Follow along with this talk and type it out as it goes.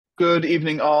Good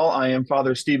evening, all. I am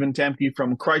Father Stephen Tamke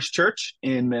from Christ Church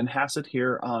in Manhasset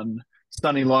here on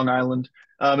sunny Long Island.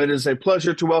 It is a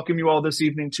pleasure to welcome you all this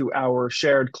evening to our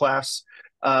shared class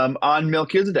on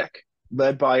Melchizedek,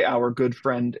 led by our good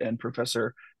friend and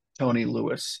Professor Tony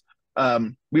Lewis.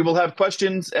 We will have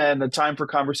questions and a time for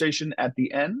conversation at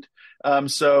the end.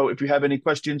 So if you have any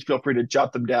questions, feel free to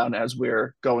jot them down as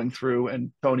we're going through,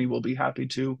 and Tony will be happy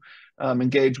to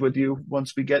engage with you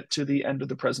once we get to the end of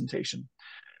the presentation.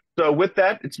 So with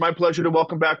that, it's my pleasure to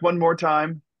welcome back one more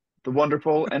time the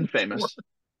wonderful and famous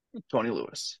Tony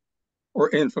Lewis. Or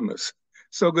infamous.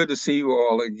 So good to see you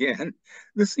all again.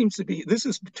 This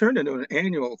has turned into an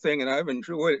annual thing, and I've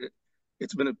enjoyed it.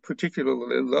 It's been a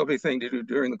particularly lovely thing to do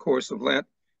during the course of Lent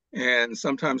and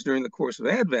sometimes during the course of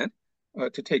Advent,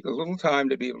 to take a little time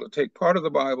to be able to take part of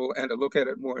the Bible and to look at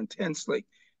it more intensely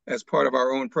as part of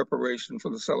our own preparation for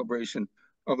the celebration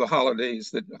of the holidays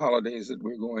that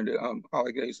we're going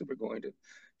to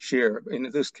share. In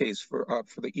this case, for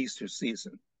the Easter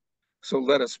season. So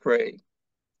let us pray.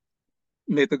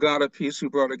 May the God of peace, who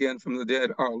brought again from the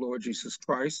dead our Lord Jesus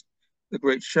Christ, the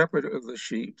great shepherd of the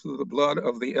sheep, through the blood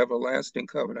of the everlasting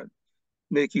covenant,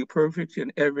 make you perfect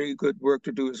in every good work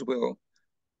to do his will,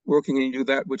 working in you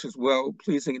that which is well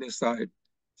pleasing in his sight,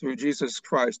 through Jesus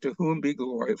Christ, to whom be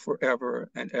glory forever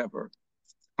and ever.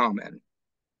 Amen.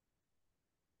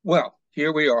 Well,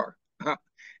 here we are.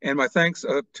 And my thanks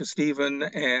to Stephen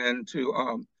and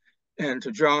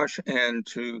to Josh and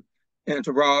to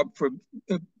Rob for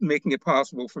making it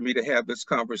possible for me to have this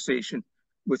conversation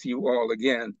with you all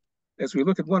again, as we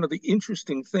look at one of the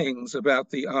interesting things about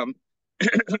the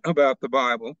about the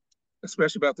Bible,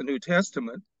 especially about the New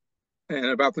Testament, and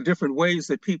about the different ways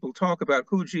that people talk about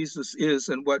who Jesus is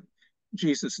and what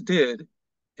Jesus did.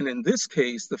 And in this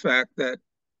case, the fact that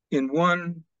in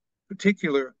one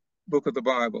particular book of the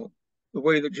Bible, the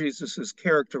way that Jesus is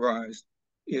characterized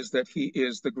is that he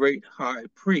is the great high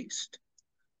priest.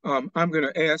 I'm going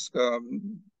to ask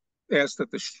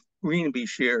that the screen be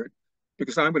shared,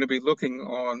 because I'm going to be looking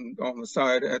on the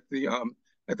side at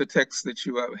the text that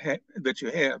you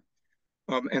have,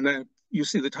 and then you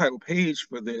see the title page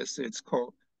for this. It's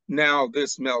called "Now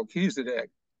This Melchizedek."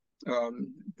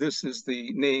 This is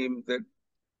the name that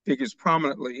figures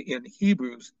prominently in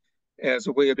Hebrews as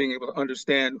a way of being able to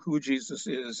understand who Jesus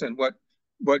is and what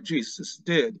Jesus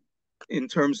did in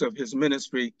terms of his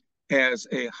ministry as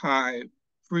a high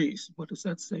priest. What does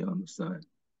that say on the side?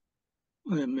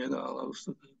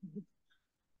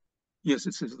 Yes,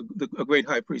 it says a great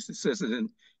high priest. It says it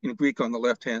in Greek on the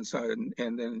left-hand side,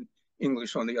 and then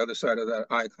English on the other side of that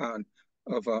icon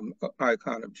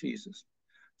of Jesus.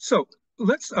 So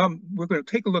let's we're going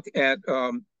to take a look at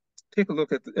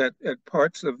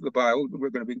parts of the Bible. We're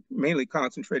going to be mainly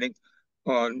concentrating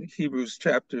on Hebrews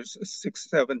chapters 6,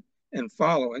 7, and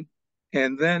following,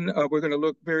 and then we're going to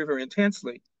look very, very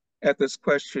intensely at this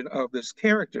question of this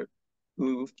character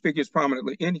who figures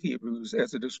prominently in Hebrews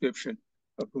as a description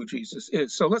of who Jesus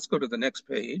is. So let's go to the next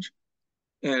page.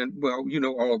 And well, you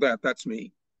know all of that. That's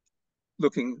me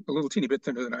looking a little teeny bit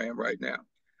thinner than I am right now.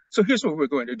 So here's what we're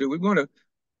going to do. We want to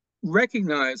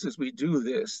recognize as we do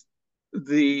this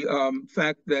the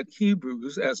fact that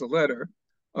Hebrews as a letter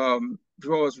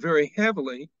draws very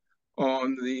heavily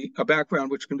on a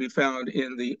background which can be found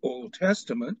in the Old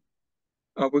Testament.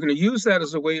 We're going to use that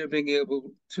as a way of being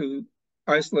able to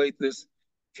isolate this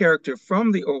character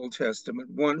from the Old Testament,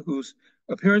 one whose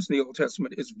appearance in the Old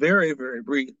Testament is very, very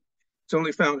brief. It's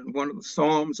only found in one of the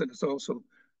Psalms, and it's also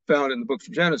found in the book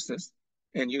of Genesis,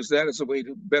 and use that as a way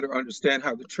to better understand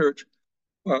how the church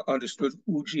understood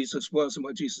who Jesus was and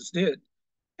what Jesus did.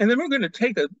 And then we're going to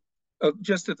take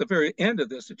just at the very end of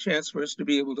this, a chance for us to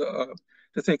be able to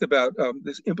think about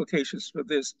this implications for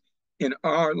this in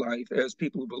our life as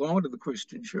people who belong to the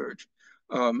Christian church,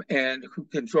 and who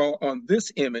can draw on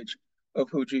this image of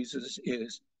who Jesus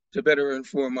is to better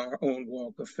inform our own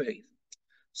walk of faith.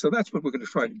 So that's what we're going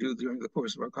to try to do during the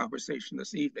course of our conversation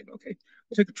this evening. Okay,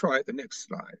 we'll take a try at the next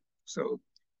slide. So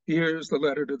here's the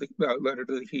letter to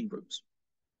the Hebrews,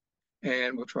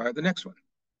 and we'll try the next one.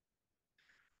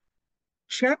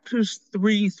 Chapters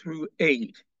 3 through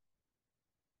 8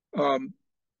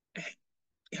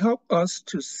 help us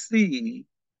to see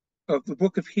of the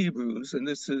book of Hebrews, and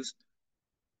this is,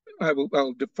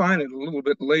 I'll define it a little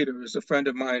bit later, as a friend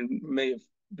of mine may have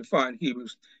defined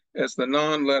Hebrews as the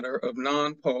non-letter of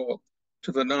non-Paul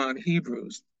to the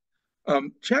non-Hebrews.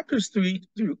 Chapters 3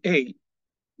 through 8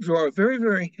 draw very,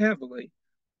 very heavily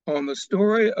on the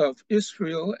story of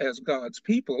Israel as God's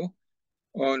people,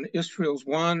 on Israel's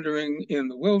wandering in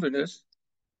the wilderness,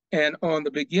 and on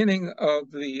the beginning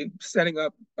of the setting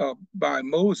up by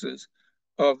Moses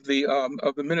of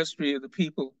the ministry of the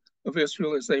people of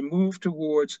Israel as they move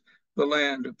towards the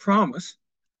land of promise,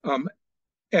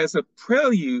 as a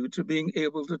prelude to being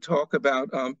able to talk about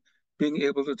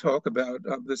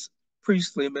this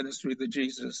priestly ministry that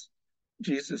Jesus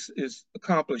is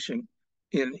accomplishing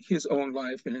in his own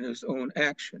life and in his own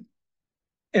action.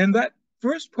 And that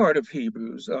first part of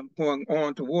Hebrews, going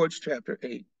on towards chapter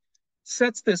 8,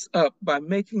 sets this up by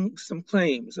making some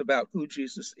claims about who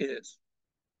Jesus is.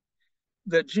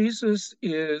 That Jesus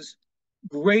is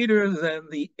greater than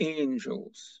the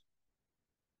angels.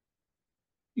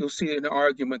 You'll see an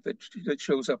argument that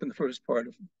shows up in the first part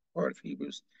of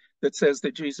Hebrews that says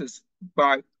that Jesus,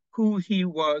 by who he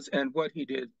was and what he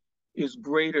did, is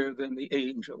greater than the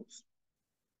angels.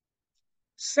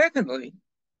 Secondly,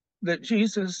 that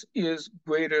Jesus is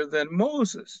greater than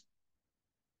Moses.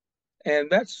 And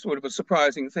that's sort of a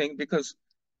surprising thing because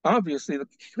obviously the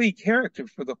key character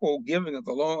for the whole giving of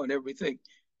the law and everything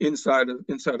inside of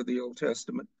the Old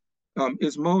Testament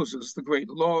is Moses, the great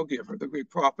lawgiver, the great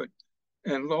prophet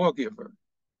and lawgiver.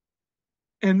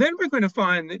 And then we're going to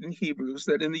find in Hebrews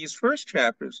that in these first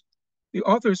chapters, the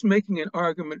author is making an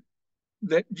argument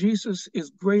that Jesus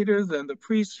is greater than the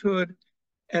priesthood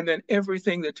and then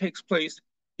everything that takes place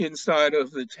inside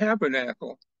of the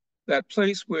tabernacle, that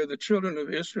place where the children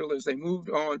of Israel, as they moved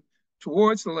on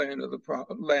towards the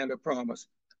land of promise,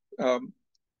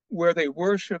 where they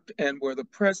worshiped and where the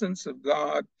presence of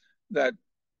God, that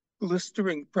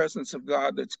glistering presence of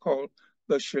God that's called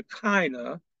the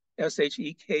Shekinah,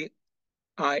 Shekinah,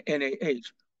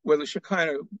 where the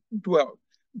Shekinah dwelt.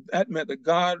 That meant that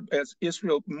God, as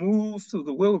Israel moved through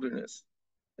the wilderness,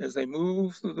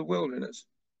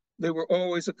 they were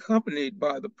always accompanied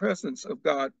by the presence of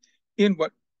God in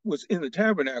what was in the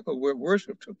tabernacle where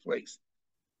worship took place.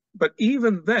 But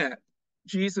even that,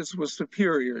 Jesus was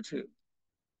superior to.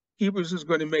 Hebrews is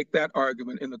going to make that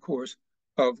argument in the course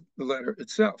of the letter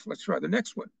itself. Let's try the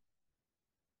next one.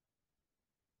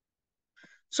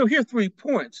 So here are 3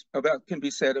 points can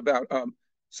be said about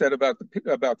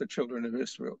the children of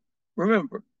Israel.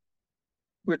 Remember,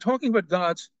 we're talking about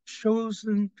God's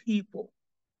chosen people.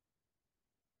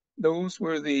 Those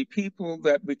were the people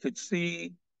that we could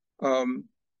see in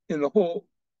the whole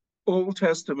Old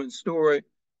Testament story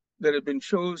that had been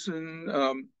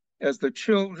chosen as the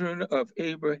children of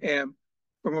Abraham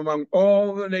from among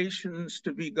all the nations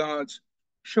to be God's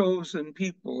chosen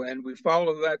people. And we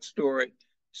follow that story,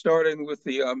 starting with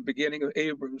the beginning of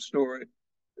Abram's story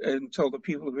until the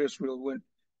people of Israel went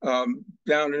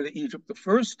down into Egypt the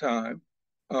first time,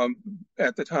 went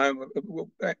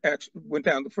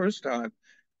down the first time,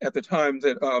 at the time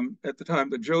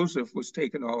that Joseph was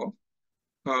taken off.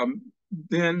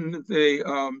 Then they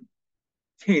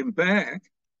came back.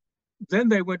 Then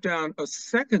they went down a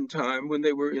second time when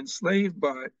they were enslaved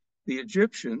by the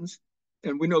Egyptians,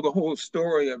 and we know the whole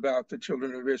story about the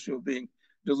children of Israel being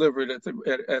delivered at the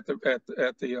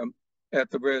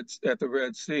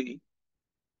Red Sea,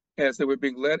 as they were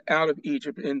being led out of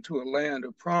Egypt into a land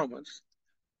of promise.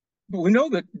 But we know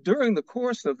that during the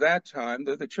course of that time,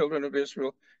 that the children of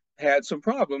Israel had some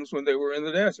problems when they were in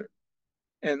the desert,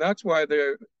 and that's why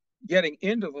their getting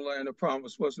into the land of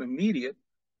promise wasn't immediate,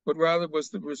 but rather was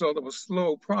the result of a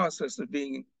slow process of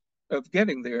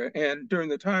getting there. And during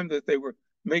the time that they were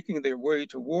making their way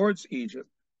towards Egypt,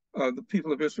 the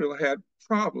people of Israel had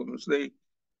problems. They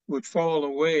would fall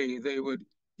away. They would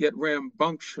get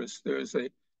rambunctious. There's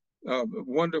a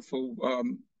wonderful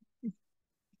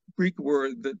Greek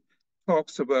word that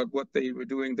talks about what they were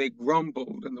doing. They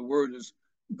grumbled, and the word is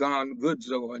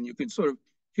gongudzo, and you can sort of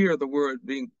hear the word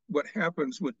being what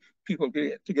happens when people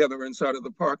get together inside of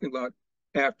the parking lot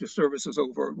after service is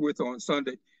over with on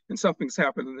Sunday, and something's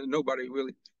happened and then nobody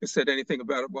really has said anything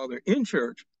about it while they're in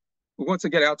church. But once they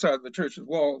get outside of the church's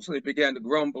walls, they began to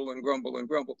grumble and grumble and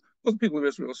grumble. Well, the people of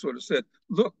Israel sort of said,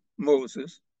 look,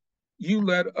 Moses, you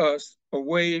led us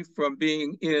away from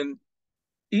being in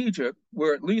Egypt,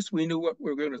 where at least we knew what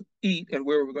we were going to eat and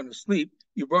where we were going to sleep.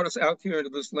 You brought us out here into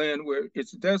this land where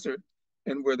it's desert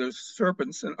and where there's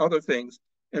serpents and other things,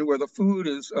 and where the food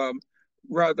is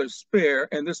rather spare,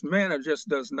 and this manna just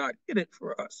does not hit it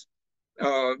for us.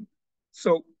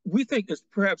 So we think it's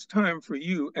perhaps time for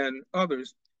you and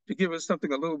others to give us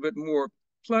something a little bit more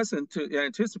pleasant to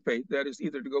anticipate. That is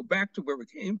either to go back to where we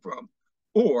came from,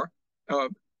 or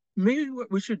maybe what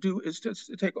we should do is just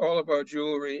to take all of our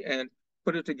jewelry and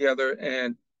put it together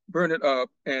and burn it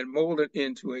up and mold it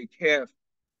into a calf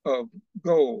of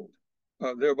gold,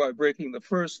 thereby breaking the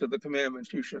first of the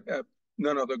commandments, you should have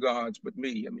none other gods but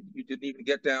me. I mean, you didn't even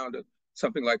get down to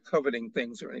something like coveting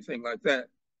things or anything like that.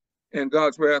 And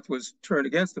God's wrath was turned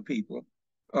against the people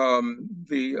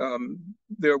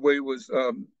their way was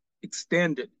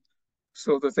extended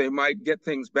so that they might get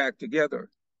things back together,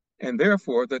 and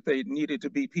therefore that they needed to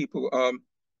be people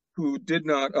who did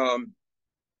not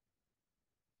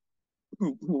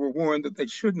who were warned that they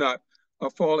should not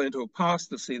fall into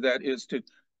apostasy, that is, to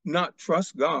not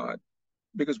trust God,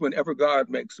 because whenever God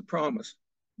makes a promise,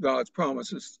 God's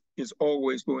promises is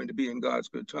always going to be in God's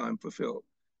good time fulfilled.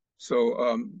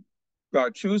 So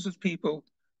God chooses people,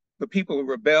 the people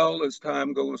rebel as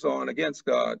time goes on against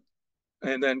God,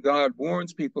 and then God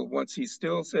warns people once he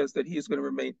still says that he's going to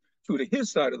remain true to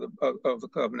his side of the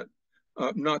covenant,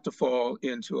 not to fall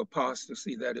into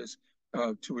apostasy, that is,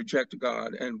 to reject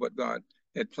God and what God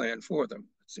had planned for them.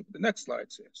 Let's see what the next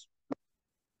slide says.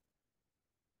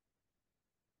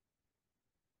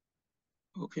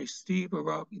 Okay, Steve,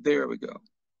 there we go.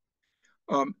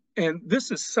 And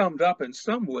this is summed up in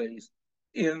some ways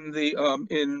in the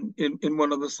in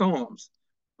one of the Psalms.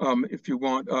 If you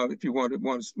want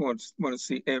to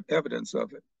see evidence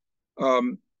of it.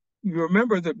 You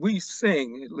remember that we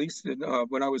sing, at least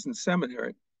when I was in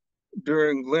seminary,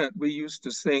 during Lent, we used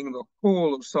to sing the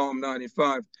whole of Psalm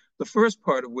 95, the first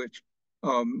part of which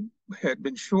had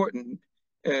been shortened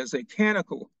as a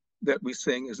canticle that we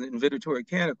sing as an invitatory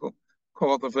canticle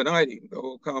called the Venite.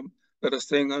 Oh, come, let us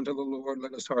sing unto the Lord,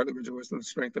 let us heartily rejoice in the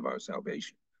strength of our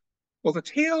salvation. Well, the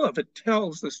tale of it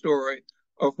tells the story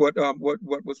of what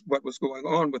was going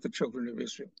on with the children of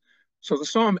Israel. So the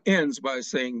psalm ends by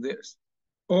saying this: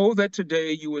 "Oh, that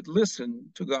today you would listen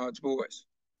to God's voice.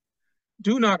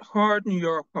 Do not harden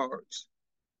your hearts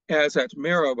as at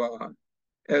Meribah,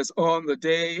 as on the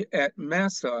day at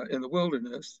Massah in the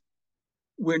wilderness,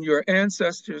 when your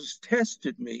ancestors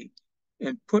tested me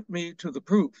and put me to the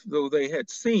proof, though they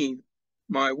had seen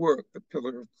my work, the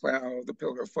pillar of cloud, the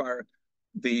pillar of fire,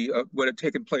 what had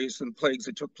taken place and plagues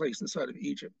that took place inside of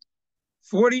Egypt.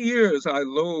 40 years I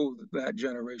loathed that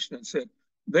generation and said,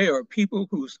 they are people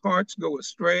whose hearts go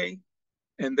astray,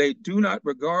 and they do not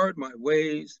regard my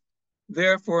ways.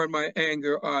 Therefore, in my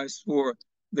anger, I swore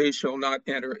they shall not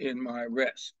enter in my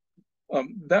rest."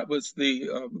 That was the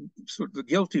sort of the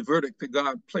guilty verdict that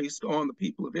God placed on the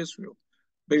people of Israel,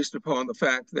 based upon the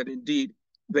fact that indeed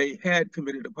they had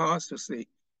committed apostasy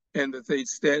and that they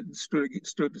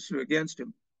stood against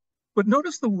him. But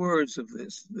notice the words of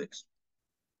this.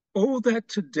 Oh, that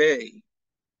today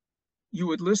you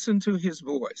would listen to his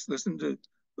voice, listen to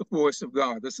the voice of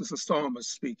God. This is the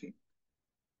psalmist speaking.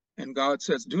 And God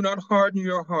says, do not harden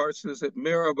your hearts as at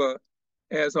Meribah,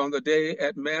 as on the day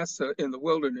at Massah in the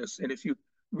wilderness. And if you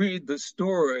read the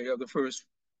story of the first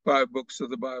 5 books of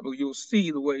the Bible, you'll see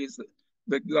the ways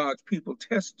that God's people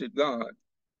tested God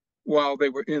while they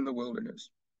were in the wilderness.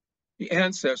 The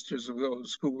ancestors of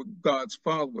those who were God's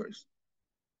followers,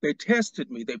 they tested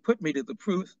me, they put me to the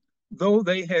proof, though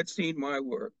they had seen my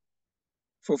work.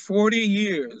 For 40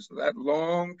 years, that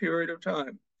long period of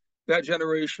time, that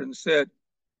generation said,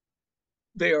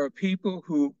 they are people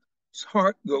whose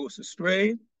heart goes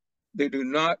astray. They do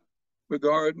not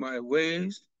regard my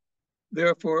ways.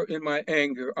 Therefore, in my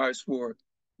anger, I swore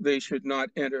they should not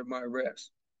enter my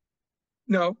rest.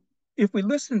 Now, if we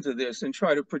listen to this and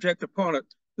try to project upon it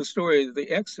the story of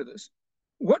the Exodus,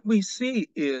 what we see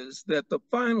is that the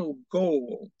final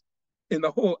goal in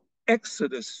the whole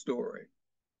Exodus story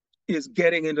is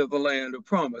getting into the land of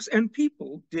promise. And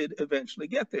people did eventually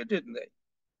get there, didn't they?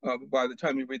 By the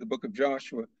time you read the book of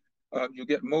Joshua, you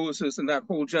get Moses and that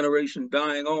whole generation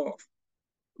dying off.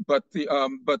 But the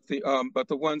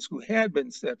ones who had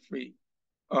been set free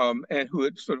and who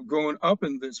had sort of grown up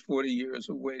in this 40 years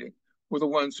of waiting were the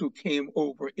ones who came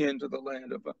over into the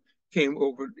land of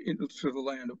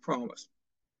promise.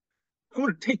 I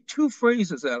want to take 2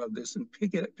 phrases out of this and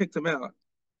pick them out,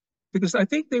 because I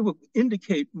think they will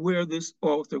indicate where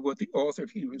what the author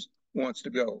of Hebrews wants to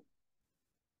go.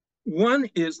 One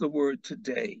is the word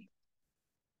today.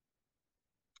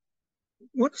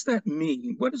 What does that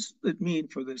mean? What does it mean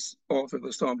for this author of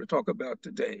the psalm to talk about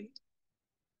today?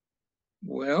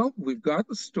 Well, we've got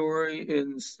the story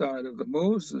inside of the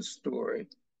Moses story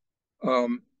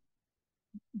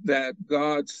that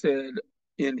God said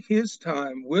in his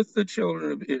time with the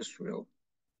children of Israel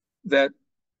that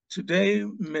today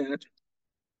meant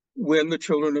when the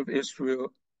children of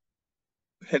Israel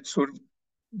had sort of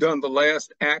done the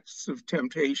last acts of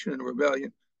temptation and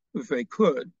rebellion that they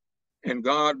could. And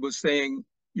God was saying,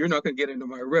 you're not going to get into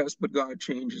my rest, but God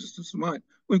changes his mind.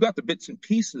 We've got the bits and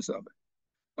pieces of it.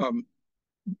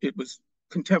 It was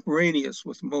contemporaneous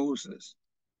with Moses,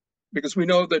 because we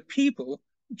know that people,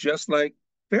 just like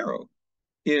Pharaoh,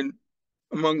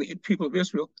 among the people of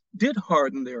Israel, did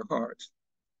harden their hearts.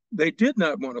 They did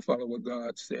not want to follow what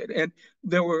God said. And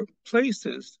there were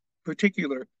places,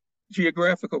 particular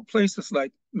geographical places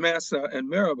like Massa and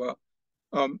Meribah,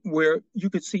 where you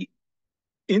could see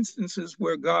instances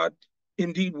where God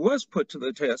indeed was put to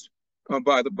the test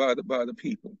by the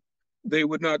people. They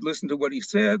would not listen to what he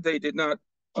said. They did not.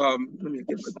 Let me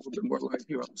get a little bit more light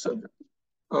here on the subject.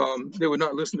 They would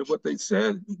not listen to what they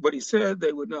said, what he said.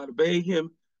 They would not obey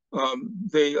him.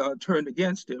 They turned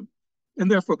against him, and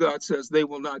therefore God says they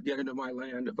will not get into my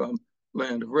land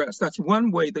of rest. That's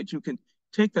one way that you can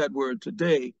take that word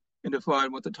today and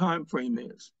define what the time frame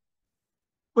is.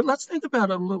 But let's think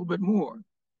about it a little bit more.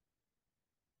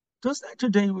 Does that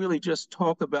today really just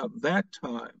talk about that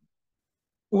time?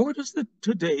 Or does the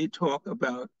today talk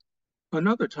about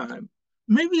another time?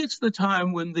 Maybe it's the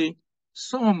time when the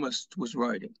psalmist was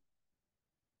writing.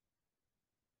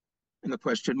 And the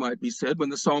question might be said, when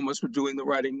the psalmist was doing the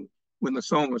writing, when the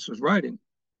psalmist was writing,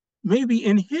 maybe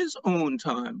in his own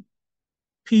time,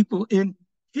 people in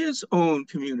his own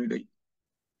community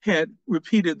had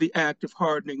repeated the act of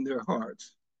hardening their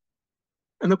hearts.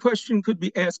 And the question could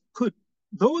be asked, could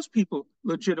those people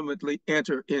legitimately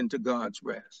enter into God's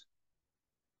rest?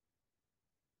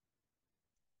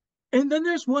 And then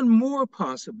there's one more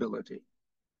possibility,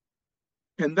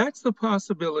 and that's the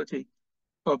possibility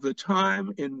of the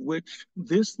time in which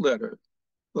this letter,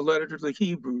 the letter to the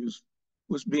Hebrews,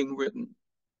 was being written.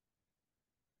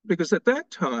 Because at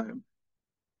that time,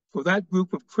 for that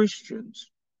group of Christians,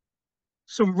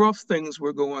 some rough things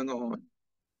were going on.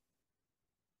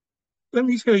 Let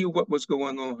me tell you what was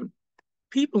going on.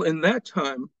 People in that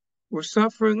time were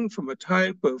suffering from a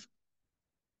type of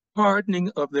hardening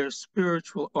of their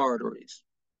spiritual arteries.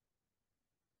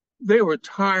 They were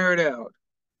tired out.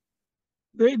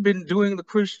 They'd been doing the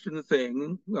Christian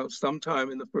thing, well,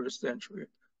 sometime in the first century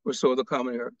or so, the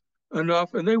Common Era,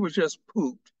 enough, and they were just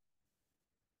pooped.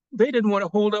 They didn't want to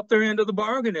hold up their end of the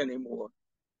bargain anymore.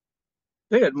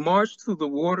 They had marched through the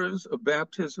waters of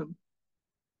baptism,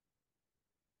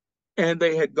 and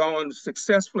they had gone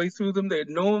successfully through them. They had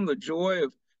known the joy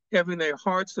of having their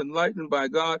hearts enlightened by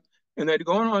God, and they'd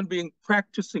gone on being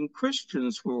practicing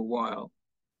Christians for a while.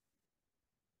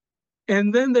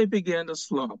 And then they began to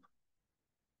slump.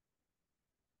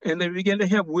 And they began to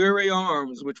have weary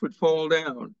arms, which would fall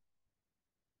down.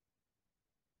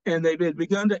 And they had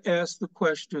begun to ask the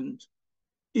questions,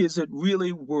 is it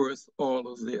really worth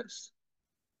all of this?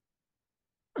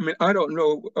 I mean, I don't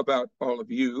know about all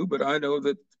of you, but I know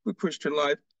that the Christian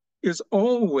life is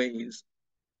always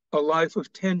a life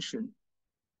of tension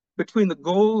between the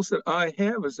goals that I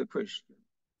have as a Christian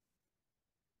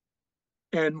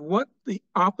and what the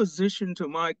opposition to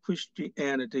my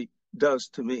Christianity does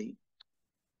to me.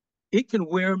 It can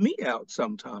wear me out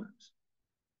sometimes.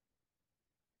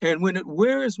 And when it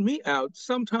wears me out,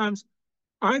 sometimes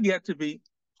I get to be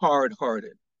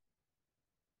hard-hearted.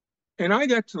 And I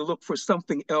get to look for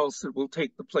something else that will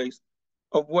take the place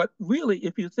of what really,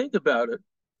 if you think about it,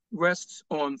 rests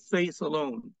on faith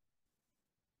alone.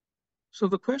 So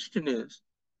the question is,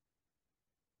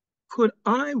 could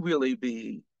I really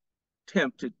be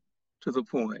tempted to the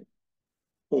point,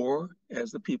 or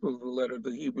as the people of the letter of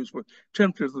the Hebrews were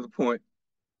tempted to the point,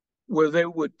 where they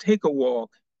would take a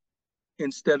walk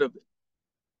instead of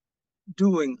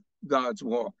doing God's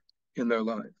walk in their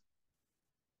life?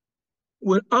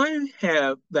 Would I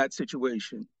have that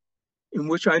situation in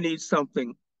which I need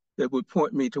something that would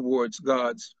point me towards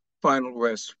God's final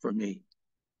rest for me?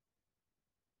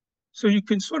 So you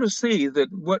can sort of see that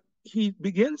what he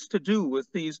begins to do with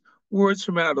these words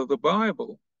from out of the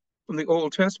Bible, from the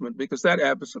Old Testament, because that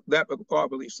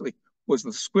obviously was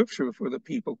the scripture for the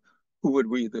people who would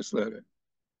read this letter,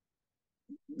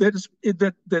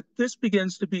 that this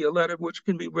begins to be a letter which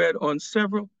can be read on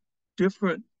several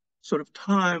different sort of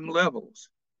time levels,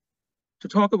 to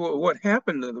talk about what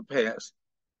happened in the past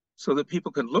so that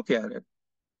people can look at it,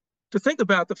 to think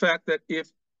about the fact that if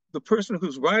the person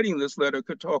who's writing this letter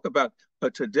could talk about a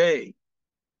today,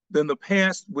 then the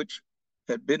past, which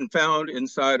had been found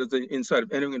inside of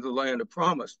entering into the land of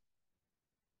promise,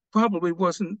 probably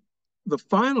wasn't the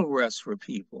final rest for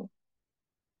people.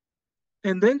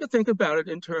 And then to think about it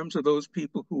in terms of those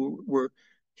people who were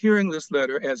hearing this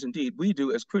letter, as indeed we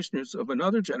do as Christians of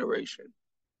another generation,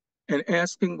 and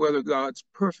asking whether God's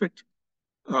perfect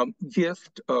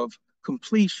gift of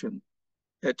completion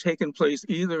had taken place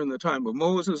either in the time of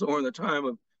Moses or in the time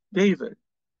of David,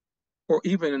 or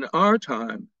even in our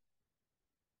time,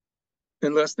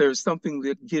 unless there's something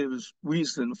that gives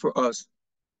reason for us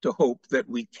to hope that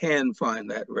we can find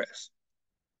that rest.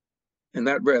 And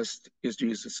that rest is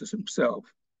Jesus himself.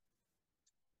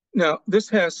 Now, this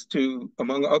has to,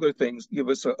 among other things, give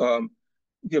us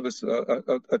give us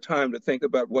a time to think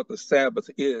about what the Sabbath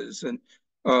is. And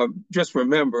just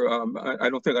remember, I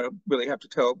don't think I really have to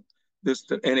tell this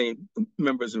to any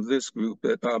members of this group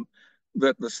that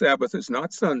that the Sabbath is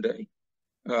not Sunday.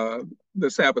 The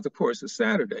Sabbath, of course, is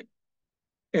Saturday.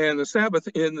 And the Sabbath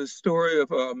in the story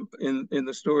of in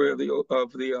the story of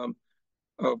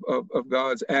of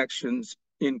God's actions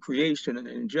in creation and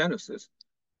in Genesis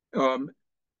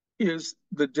is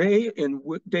the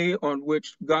day on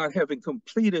which God, having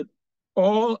completed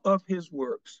all of his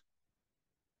works,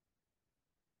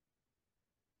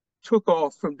 took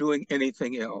off from doing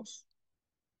anything else.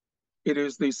 It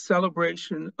is the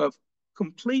celebration of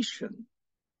completion.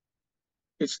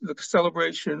 It's the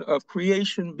celebration of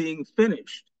creation being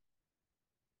finished.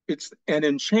 It's an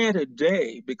enchanted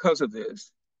day because of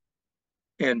this.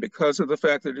 And because of the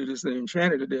fact that it is an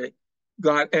enchanted day,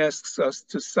 God asks us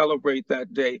to celebrate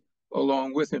that day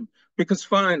along with him. Because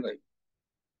finally,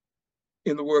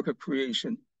 in the work of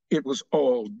creation, it was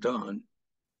all done.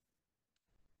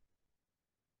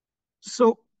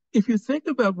 So if you think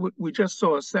about what we just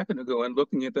saw a second ago and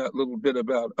looking at that little bit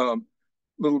about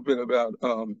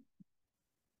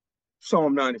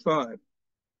Psalm 95,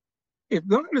 if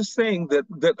God is saying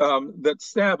that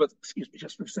Sabbath, excuse me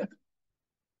just for a second.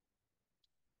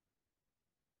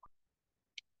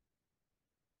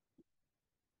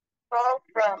 Call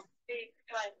from Steve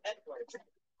Edwards.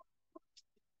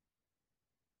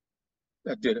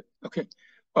 That did it. Okay.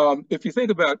 If you think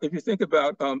about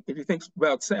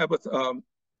Sabbath,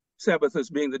 Sabbath as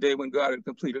being the day when God had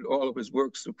completed all of his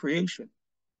works of creation.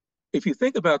 If you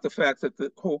think about the fact that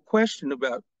the whole question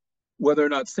about whether or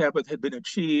not Sabbath had been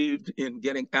achieved in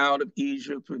getting out of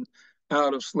Egypt and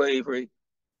out of slavery,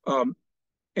 and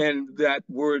that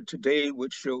word today,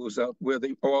 which shows up where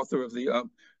the author of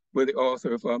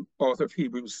author of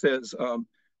Hebrews says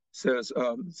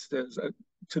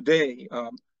today,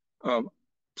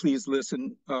 please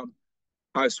listen.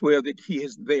 I swear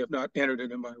that they have not entered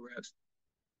into my rest.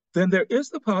 Then there is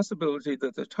the possibility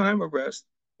that the time of rest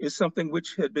is something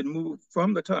which had been moved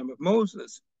from the time of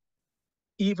Moses,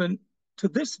 even to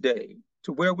this day,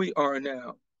 to where we are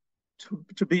now,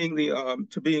 to being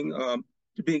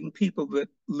people that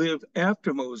live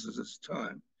after Moses'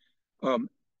 time,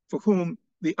 for whom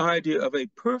the idea of a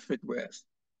perfect rest,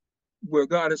 where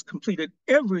God has completed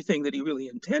everything that he really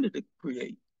intended to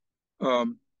create,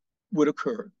 would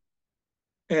occur.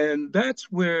 And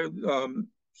that's where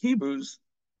Hebrews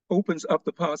opens up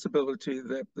the possibility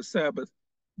that the Sabbath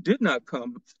did not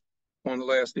come on the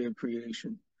last day of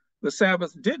creation. The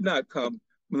Sabbath did not come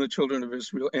when the children of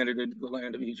Israel entered into the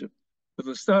land of Egypt. But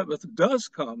the Sabbath does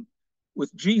come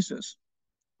with Jesus,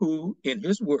 who in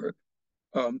his work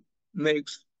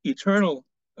makes eternal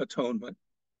atonement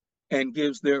and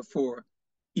gives therefore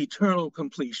eternal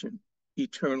completion,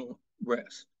 eternal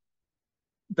rest.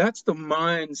 That's the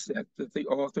mindset that the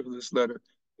author of this letter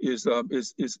is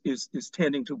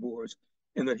tending towards,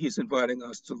 and that he's inviting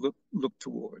us to look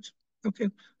towards. Okay,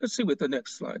 let's see what the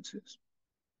next slide says.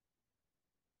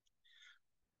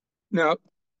 Now,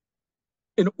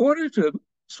 in order to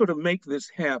sort of make this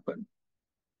happen,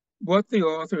 what the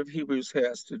author of Hebrews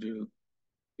has to do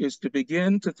is to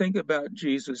begin to think about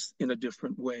Jesus in a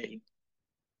different way.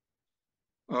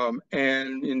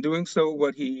 And in doing so,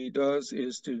 what he does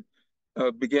is to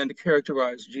begin to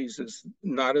characterize Jesus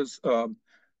not as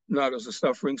a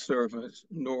suffering servant,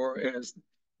 nor as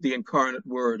the incarnate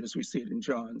word as we see it in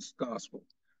John's gospel,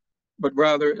 but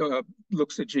rather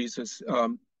looks at Jesus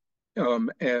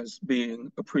as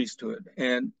being a priesthood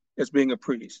and as being a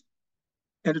priest.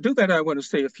 And to do that, I want to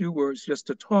say a few words just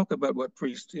to talk about what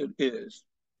priesthood is.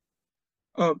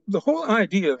 The whole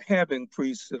idea of having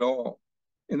priests at all,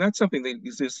 and that's something that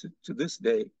exists to this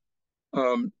day,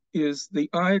 is the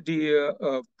idea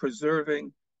of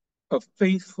preserving a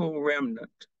faithful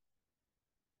remnant.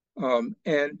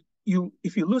 And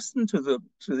if you listen to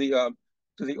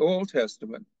the Old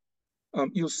Testament,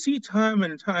 you'll see time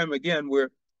and time again where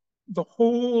the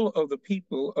whole of the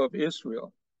people of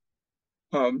Israel,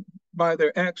 by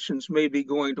their actions, may be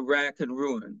going to rack and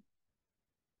ruin.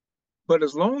 But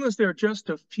as long as there are just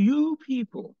a few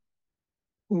people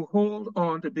who hold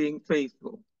on to being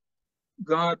faithful,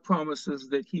 God promises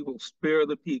that he will spare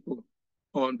the people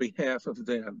on behalf of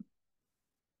them.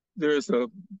 There's a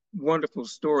wonderful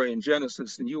story in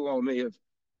Genesis, and you all may have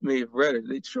read it.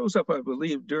 It shows up, I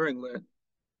believe, during Lent,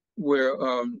 where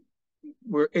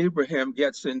Abraham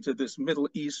gets into this Middle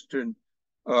Eastern,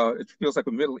 it feels like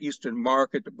a Middle Eastern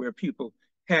market where people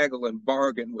haggle and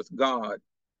bargain with God.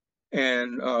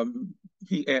 And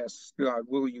he asks God,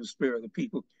 will you spare the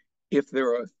people if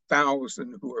there are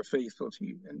 1,000 who are faithful to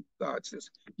you? And God says,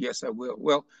 yes, I will.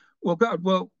 Well, well, God,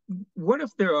 well, what if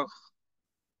there are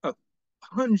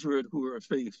 100 who are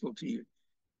faithful to you?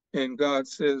 And God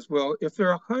says, well, if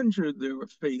there are 100 that are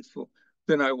faithful,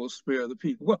 then I will spare the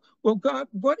people. Well, God,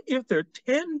 what if there are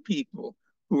 10 people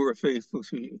who are faithful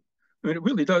to you? I mean, it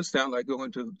really does sound like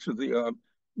going to the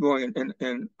going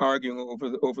and arguing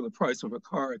over the price of a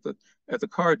car at the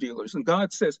car dealers. And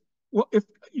God says, well, if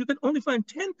you can only find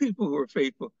 10 people who are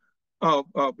faithful, I'll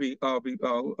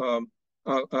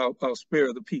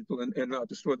spare the people and not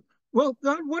destroy them. Well,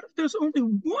 God, what if there's only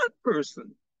one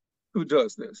person who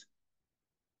does this?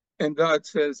 And God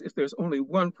says, if there's only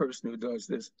one person who does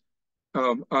this,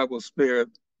 I will spare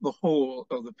the whole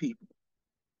of the people.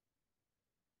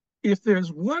 If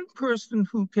there's one person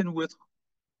who can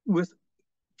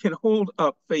can hold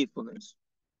up faithfulness,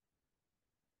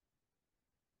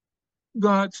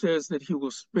 God says that he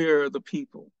will spare the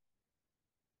people.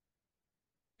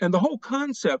 And the whole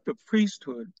concept of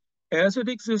priesthood, as it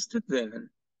existed then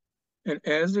and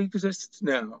as it exists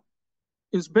now,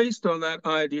 is based on that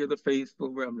idea of the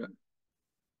faithful remnant.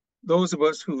 Those of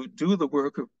us who do the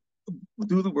work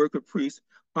of priests,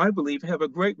 I believe, have a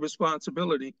great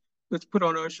responsibility that's put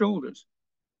on our shoulders.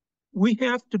 We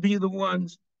have to be the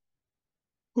ones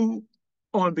who,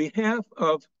 on behalf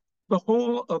of the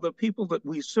whole of the people that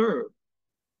we serve,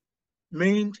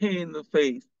 maintain the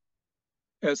faith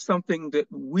as something that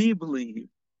we believe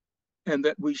and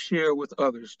that we share with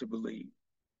others to believe.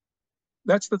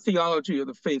 That's the theology of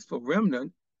the faithful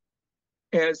remnant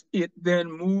as it then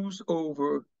moves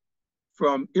over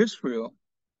from Israel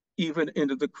even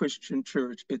into the Christian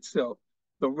church itself.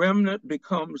 The remnant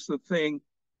becomes the thing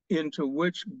into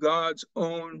which God's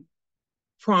own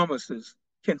promises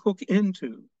can hook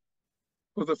into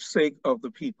for the sake of the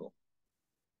people.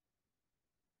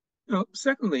 Now,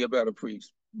 secondly, about a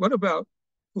priest, what about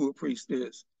who a priest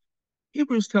is?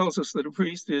 Hebrews tells us that a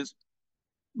priest is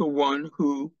the one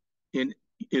who, in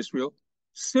Israel,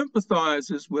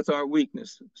 sympathizes with our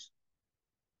weaknesses.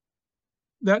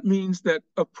 That means that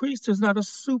a priest is not a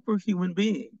superhuman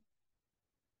being.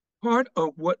 Part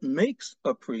of what makes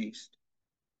a priest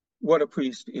what a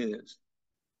priest is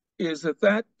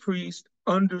that priest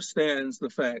understands the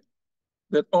fact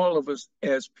that all of us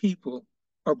as people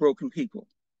are broken people.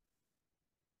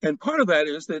 And part of that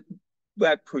is that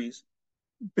that priest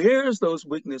bears those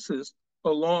weaknesses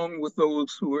along with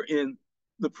those who are in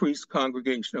the priest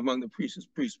congregation, among the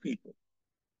priest people.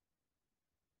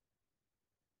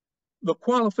 The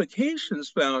qualifications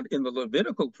found in the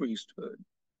Levitical priesthood,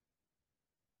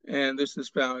 and this is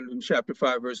found in chapter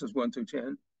 5, verses 1 through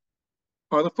 10,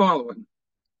 are the following.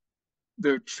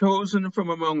 They're chosen from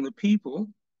among the people.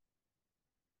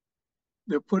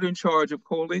 They're put in charge of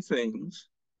holy things.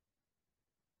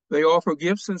 They offer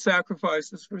gifts and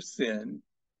sacrifices for sin.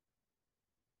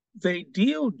 They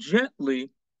deal gently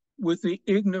with the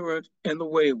ignorant and the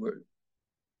wayward.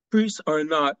 Priests are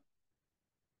not,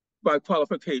 by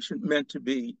qualification, meant to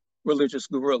be religious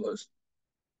guerrillas.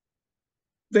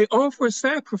 They offer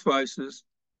sacrifices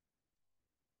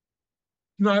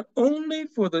not only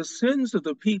for the sins of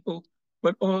the people,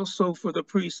 but also for the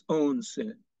priest's own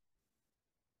sin.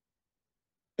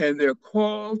 And they're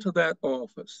called to that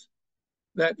office.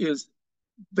 That is,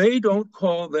 they don't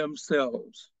call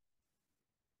themselves.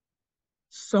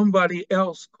 Somebody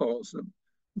else calls them.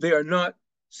 They are not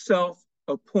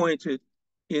self-appointed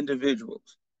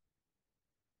individuals.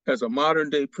 As a modern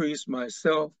day priest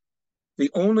myself, the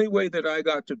only way that I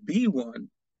got to be one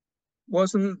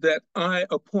wasn't that I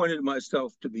appointed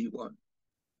myself to be one.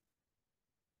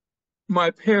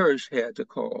 My parish had to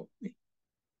call me.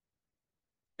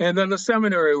 And then the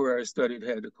seminary where I studied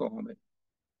had to call me.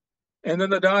 And then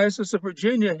the Diocese of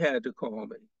Virginia had to call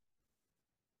me.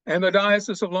 And the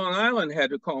Diocese of Long Island had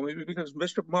to call me because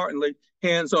Bishop Martin laid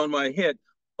hands on my head.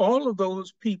 All of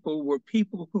those people were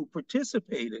people who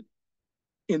participated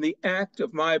in the act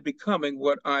of my becoming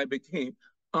what I became.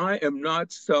 I am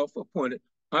not self-appointed.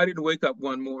 I didn't wake up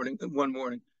one morning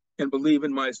and believe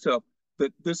in myself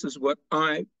that this is what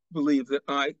I believe that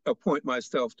I appoint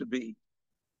myself to be.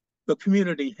 The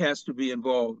community has to be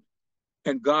involved,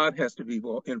 and God has to be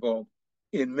involved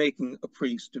in making a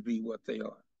priest to be what they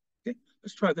are. Okay,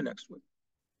 let's try the next one.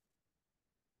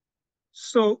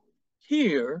 So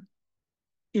here,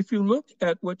 if you look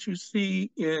at what you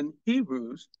see in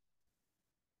Hebrews,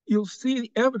 you'll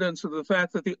see evidence of the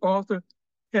fact that the author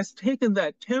has taken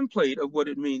that template of what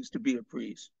it means to be a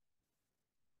priest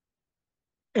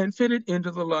and fit it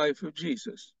into the life of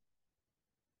Jesus.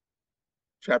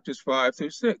 Chapters 5 through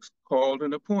 6, called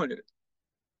and appointed.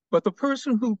 But the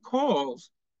person who calls,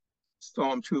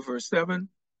 Psalm 2, verse 7,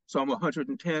 Psalm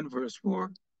 110, verse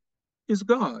 4, is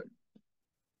God.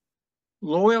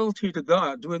 loyalty to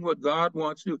God, doing what God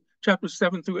wants to do, chapters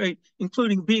 7 through 8,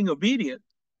 including being obedient.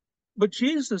 But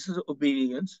Jesus'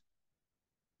 obedience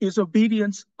is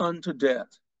obedience unto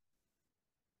death.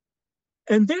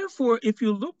 And therefore, if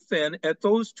you look then at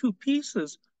those two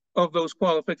pieces of those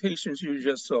qualifications you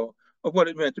just saw, of what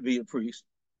it meant to be a priest,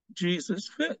 Jesus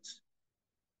fits.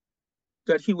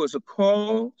 That he was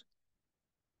called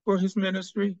for his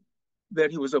ministry, that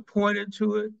he was appointed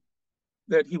to it,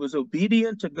 that he was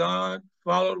obedient to God,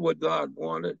 followed what God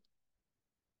wanted.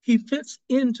 He fits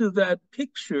into that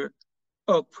picture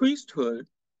of priesthood,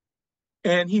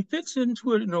 and he fits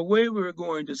into it in a way we're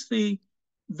going to see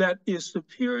that is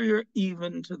superior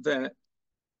even to that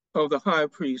of the high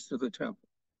priest of the temple.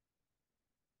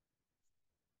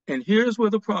 And here's where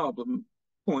the problem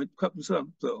point comes up,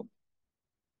 though.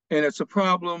 And it's a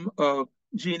problem of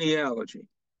genealogy.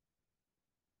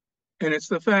 And it's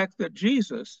the fact that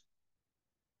Jesus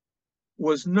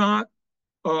was not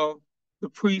of the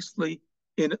priestly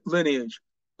lineage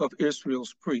of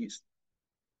Israel's priests.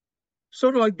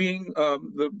 Sort of like being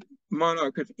the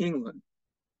monarch of England.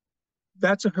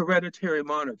 That's a hereditary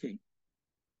monarchy.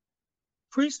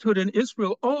 Priesthood in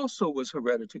Israel also was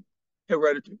hereditary.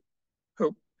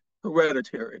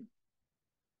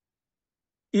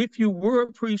 If you were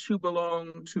a priest, you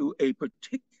belonged to a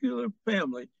particular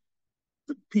family,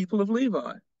 the people of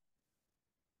Levi.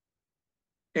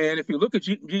 And if you look at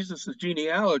Jesus'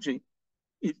 genealogy,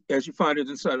 as you find it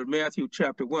inside of Matthew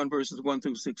chapter 1, verses 1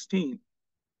 through 16,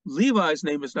 Levi's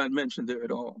name is not mentioned there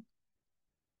at all.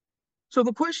 So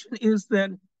the question is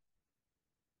then,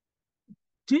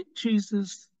 did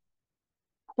Jesus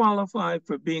qualify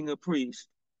for being a priest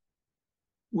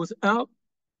without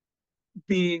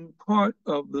being part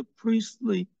of the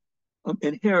priestly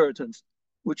inheritance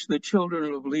which the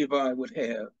children of Levi would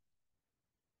have?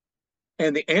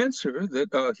 And the answer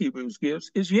that Hebrews gives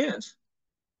is yes.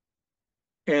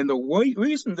 And the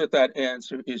reason that that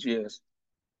answer is yes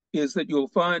is that you'll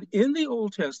find in the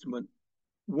Old Testament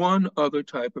one other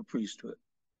type of priesthood.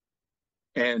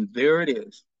 And there it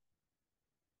is.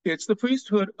 It's the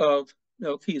priesthood of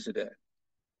Melchizedek.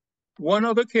 One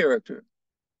other character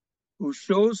who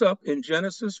shows up in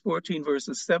Genesis 14,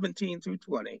 verses 17 through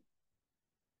 20,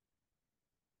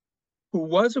 who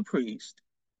was a priest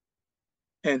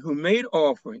and who made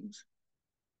offerings,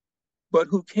 but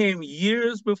who came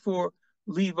years before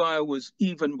Levi was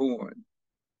even born.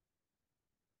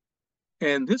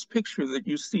 And this picture that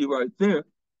you see right there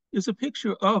is a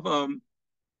picture of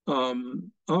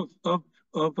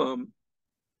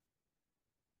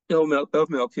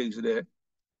Melchizedek.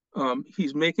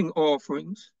 He's making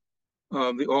offerings.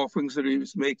 The offerings that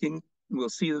he's making, we'll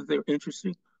see that they're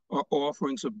interesting, are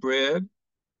offerings of bread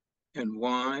and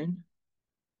wine.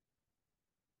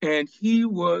 And he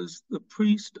was the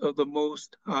priest of the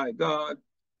Most High God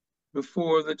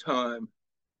before the time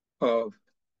of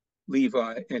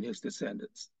Levi and his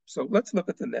descendants. So let's look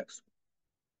at the next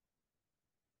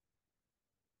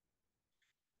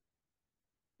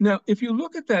one. Now, if you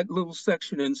look at that little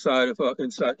section inside of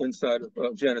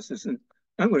Genesis, and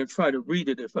I'm going to try to read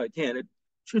it if I can. It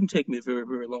shouldn't take me very,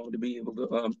 very long to be able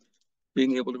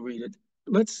to read it.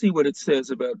 Let's see what it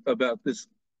says about this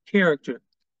character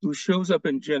who shows up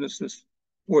in Genesis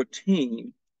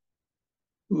 14,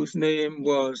 whose name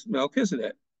was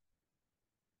Melchizedek.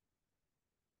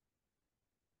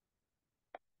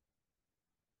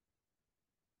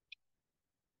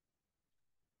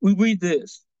 We read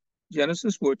this,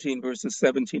 Genesis 14, verses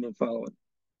 17 and following.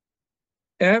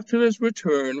 After his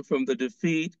return from the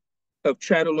defeat of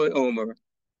Chedorlaomer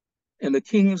and the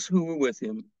kings who were with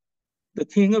him, the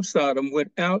king of Sodom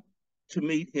went out to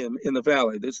meet him in the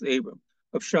valley, this is Abram,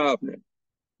 of Shavneh,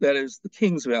 that is the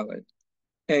king's valley.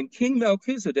 And King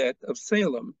Melchizedek of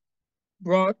Salem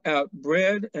brought out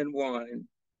bread and wine.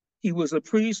 He was a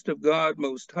priest of God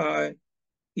Most High.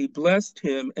 He blessed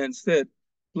him and said,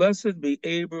 Blessed be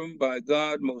Abram by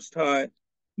God Most High,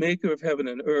 maker of heaven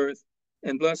and earth,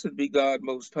 and blessed be God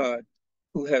Most High,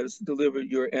 who has delivered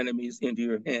your enemies into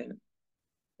your hand.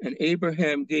 And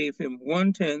Abraham gave him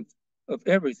 1/10 of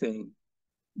everything.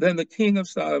 Then the king of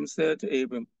Sodom said to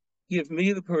Abram, Give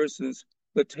me the persons,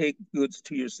 but take goods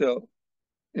to yourself.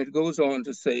 And it goes on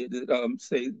to say that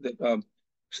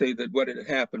what had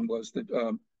happened was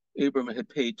that Abram had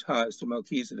paid tithes to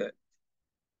Melchizedek.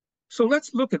 So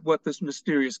let's look at what this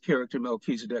mysterious character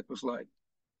Melchizedek was like.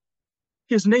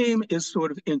 His name is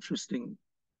sort of interesting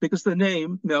because the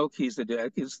name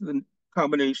Melchizedek is the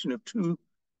combination of two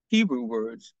Hebrew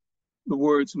words, the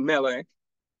words Melech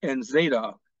and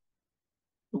Zadok.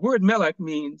 The word Melech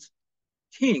means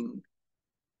king.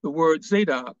 The word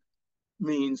Zadok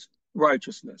means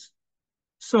righteousness.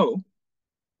 So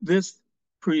This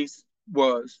priest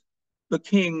was the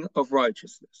king of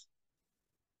righteousness.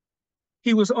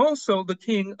 He was also the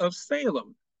king of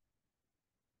Salem.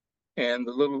 And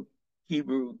the little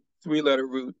Hebrew three-letter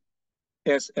root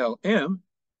SLM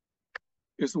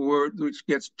is the word which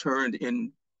gets turned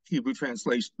in Hebrew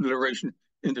transliteration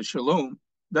into shalom.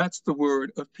 That's the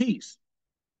word of peace.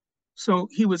 So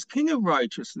he was king of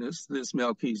righteousness, this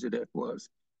Melchizedek was.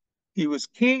 He was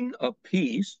king of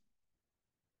peace.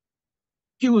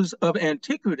 He was of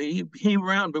antiquity. He came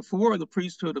around before the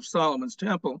priesthood of Solomon's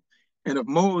temple and of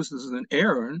Moses and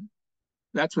Aaron.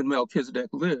 That's when Melchizedek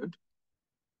lived.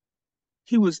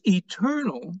 He was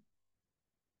eternal.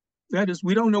 That is,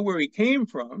 we don't know where he came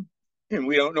from, and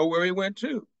we don't know where he went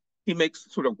to. He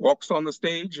sort of walks on the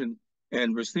stage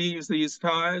and receives these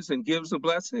tithes and gives a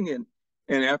blessing and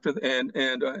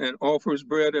offers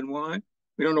bread and wine.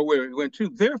 We don't know where he went to.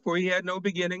 Therefore, he had no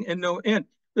beginning and no end.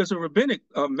 There's a rabbinic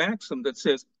maxim that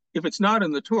says, if it's not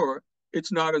in the Torah,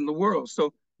 it's not in the world.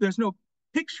 So there's no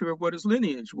picture of what his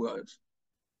lineage was.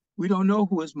 We don't know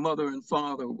who his mother and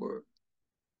father were.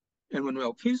 And when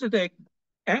Melchizedek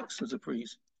acts as a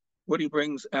priest, what he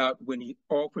brings out when he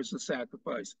offers the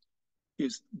sacrifice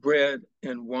is bread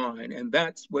and wine. And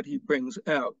that's what he brings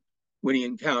out when he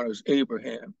encounters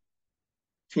Abraham,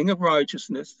 king of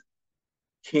righteousness,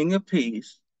 king of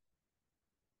peace,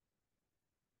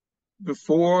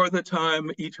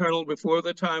 eternal before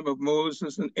the time of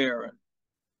Moses and Aaron.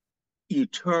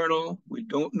 Eternal, we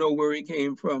don't know where he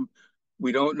came from.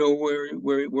 We don't know where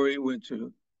he went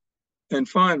to. And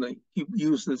finally, he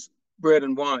uses bread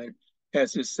and wine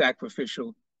as his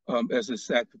sacrificial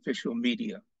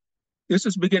media. This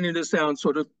is beginning to sound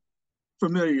sort of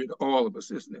familiar to all of us,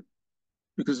 isn't it?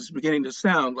 Because it's beginning to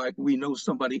sound like we know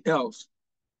somebody else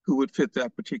who would fit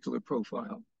that particular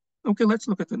profile. Okay, let's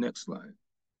look at the next slide.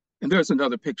 And there's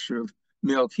another picture of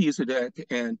Melchizedek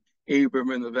and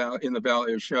Abram in the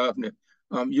valley of Shavneh.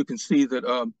 You can see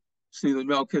that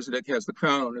Melchizedek has the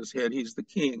crown on his head. He's the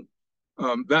king.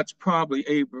 That's probably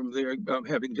Abram there,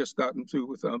 having just gotten through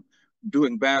with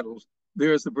doing battles.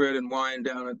 There's the bread and wine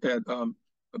down at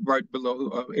right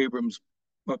below Abram's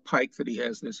pike that he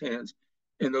has in his hands.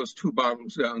 And those two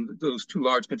bottles down, those two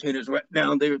large containers right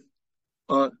down there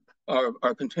are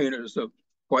containers of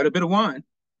quite a bit of wine.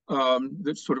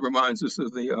 That sort of reminds us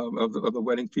of the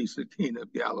wedding feast at Cana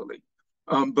of Galilee.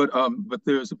 But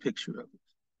there's a picture of it.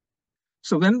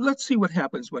 So then let's see what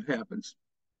happens. What happens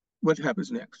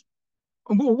next?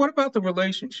 Well, what about the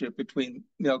relationship between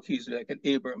Melchizedek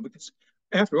and Abram? Because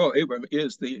after all, Abram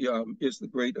is the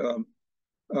great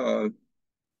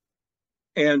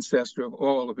ancestor of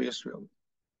all of Israel.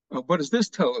 What does this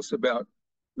tell us about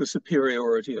the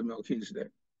superiority of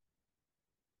Melchizedek?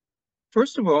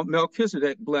 First of all,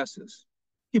 Melchizedek blesses.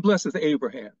 He blesses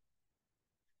Abraham.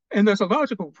 And there's a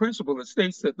logical principle that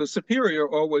states that the superior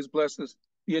always blesses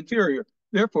the inferior.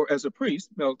 Therefore, as a priest,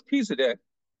 Melchizedek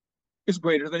is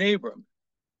greater than Abram.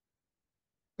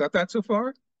 Got that so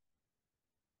far?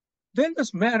 Then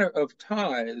this matter of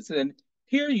tithes, and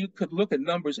here you could look at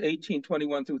Numbers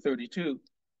 18:21 through 32,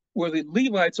 where the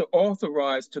Levites are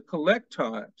authorized to collect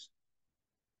tithes.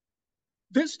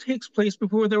 This takes place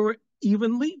before there were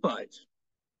even Levites.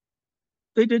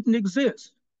 They didn't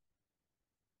exist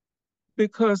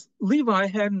because Levi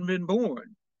hadn't been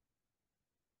born.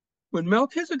 When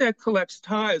Melchizedek collects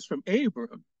tithes from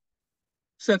Abram,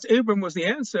 since Abram was the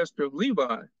ancestor of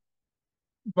Levi,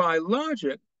 by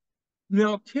logic,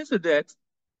 Melchizedek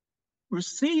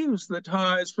receives the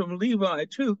tithes from Levi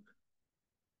too,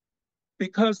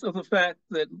 because of the fact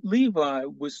that Levi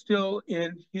was still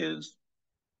in his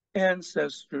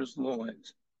ancestors'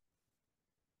 loins.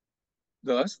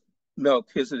 Thus,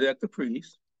 Melchizedek the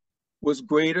priest was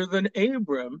greater than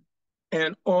Abram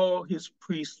and all his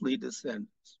priestly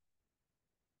descendants.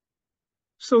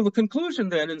 So the conclusion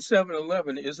then in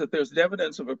 7:11 is that there's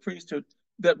evidence of a priesthood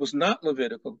that was not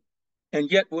Levitical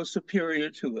and yet was superior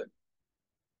to it.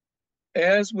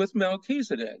 As with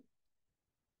Melchizedek,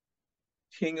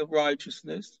 king of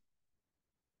righteousness,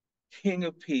 king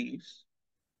of peace,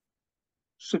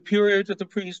 superior to the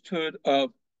priesthood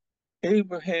of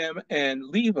Abraham and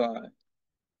Levi,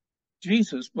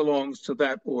 Jesus belongs to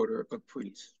that order of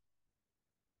priests.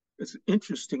 It's an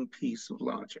interesting piece of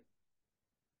logic.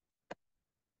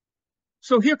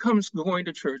 So here comes going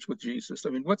to church with Jesus. I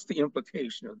mean, what's the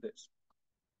implication of this?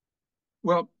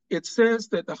 Well, it says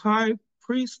that the high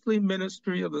priestly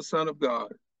ministry of the Son of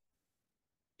God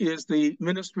is the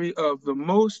ministry of the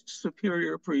most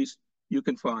superior priest you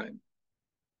can find.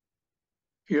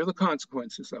 Here are the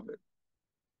consequences of it.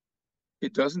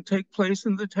 It doesn't take place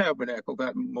in the tabernacle,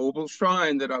 that mobile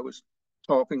shrine that I was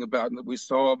talking about and that we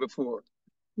saw before.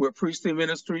 where priestly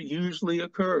ministry usually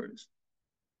occurs.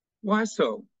 Why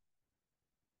so?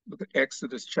 Look at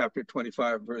Exodus chapter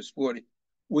 25, verse 40.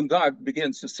 When God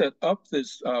begins to set up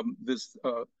this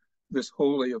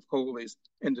holy of holies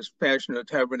and this fashioned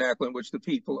tabernacle in which the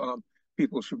people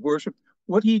should worship,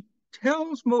 what he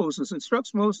tells Moses,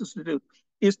 instructs Moses to do,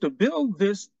 is to build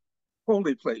this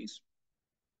holy place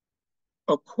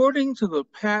according to the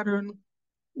pattern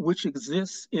which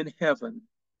exists in heaven.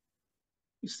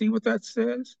 You see what that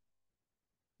says?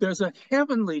 There's a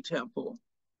heavenly temple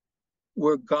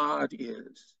where God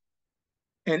is.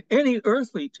 And any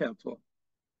earthly temple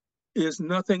is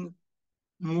nothing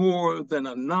more than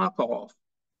a knockoff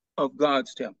of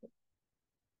God's temple.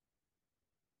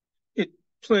 It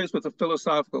plays with the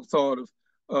philosophical thought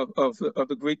of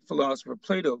the Greek philosopher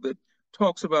Plato that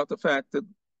talks about the fact that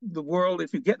the world,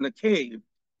 if you get in a cave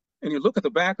and you look at the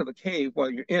back of the cave while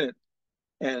you're in it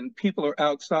and people are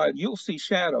outside, you'll see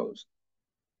shadows.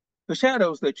 The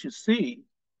shadows that you see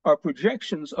are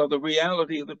projections of the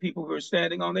reality of the people who are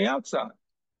standing on the outside.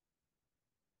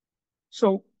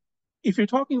 So if you're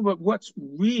talking about what's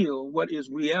real, what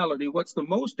is reality, what's the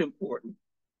most important,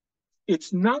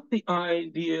 it's not the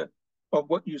idea of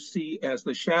what you see as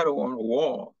the shadow on a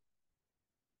wall,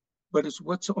 but it's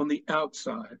what's on the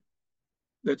outside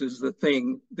that is the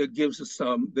thing that gives us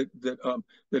that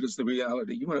is the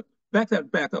reality. You want to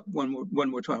back up one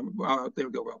more time. There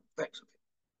we go. Well, thanks. Okay.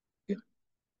 Yeah.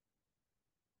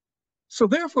 So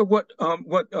therefore, what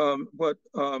the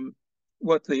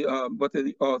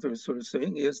author is sort of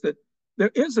saying is that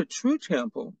there is a true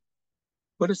temple,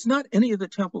 but it's not any of the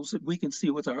temples that we can see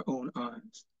with our own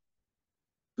eyes.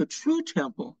 The true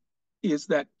temple is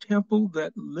that temple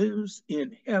that lives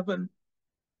in heaven,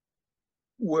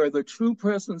 where the true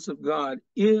presence of God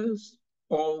is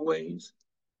always,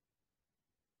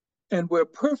 and where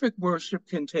perfect worship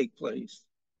can take place.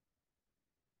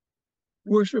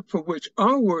 Worship for which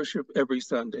our worship every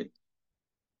Sunday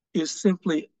is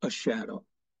simply a shadow.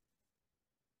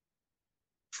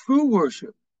 True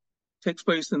worship takes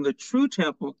place in the true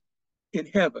temple in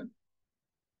heaven.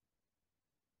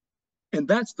 And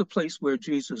that's the place where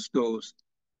Jesus goes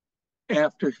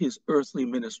after his earthly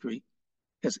ministry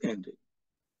has ended.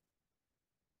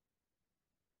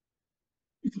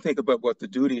 You can think about what the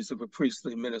duties of a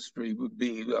priestly ministry would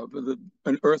be.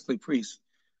 An earthly priest,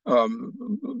 or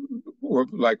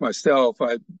like myself,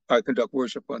 I conduct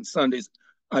worship on Sundays.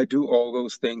 I do all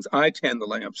those things. I tend the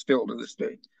lamp still to this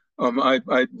day.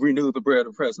 I renew the bread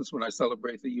of presence when I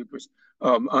celebrate the Eucharist.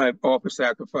 I offer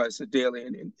sacrifice daily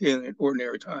in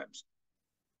ordinary times.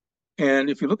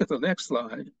 And if you look at the next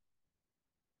slide,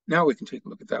 now we can take a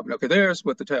look at that one. Okay, there's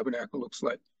what the tabernacle looks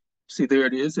like. See, there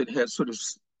it is. It has sort of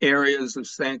areas of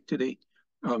sanctity,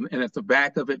 and at the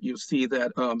back of it, you see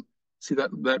that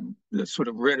sort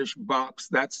of reddish box.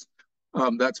 That's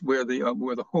where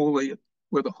the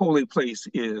holy place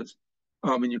is,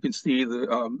 and you can see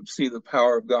the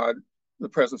power of God, the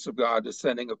presence of God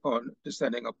descending upon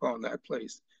that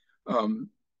place.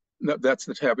 That's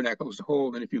the tabernacle as a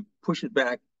whole. And if you push it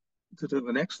back to the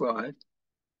next slide,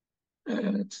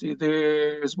 and see,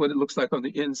 there's what it looks like on the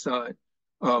inside.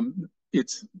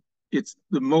 It's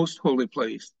the most holy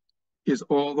place is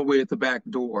all the way at the back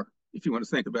door, if you want to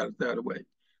think about it that way.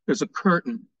 There's a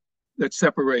curtain that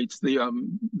separates the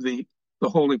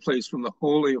holy place from the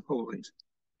Holy of Holies.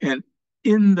 And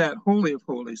in that Holy of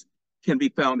Holies can be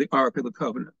found the Ark of the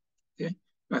Covenant. Okay,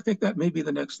 I think that may be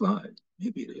the next slide.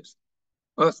 Maybe it is.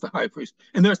 Oh, that's the high priest.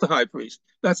 And there's the high priest.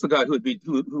 That's the guy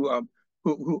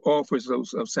who offers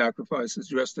those sacrifices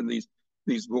dressed in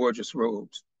these gorgeous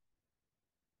robes.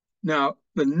 Now,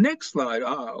 the next slide,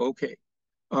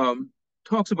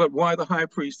 talks about why the high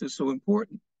priest is so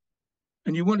important.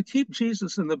 And you want to keep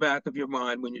Jesus in the back of your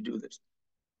mind when you do this.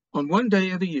 On one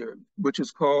day of the year, which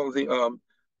is called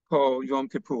Yom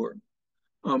Kippur,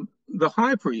 the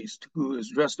high priest, who is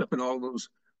dressed up in all those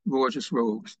gorgeous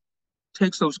robes,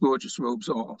 takes those gorgeous robes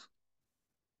off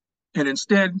and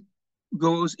instead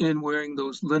goes in wearing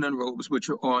those linen robes which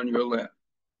are on your left.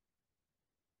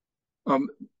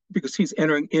 Because he's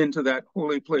entering into that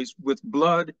holy place with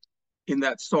blood in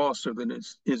that saucer that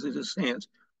is in his hands.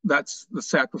 That's the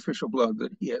sacrificial blood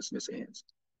that he has in his hands.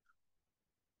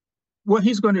 What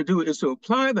he's going to do is to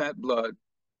apply that blood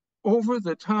over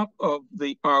the top of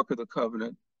the Ark of the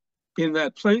Covenant in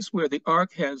that place where the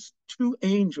Ark has two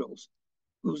angels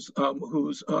whose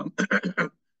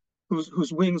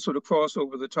wings sort of cross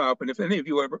over the top. And if any of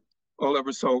you ever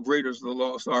saw Raiders of the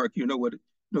Lost Ark, you know what it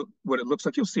looks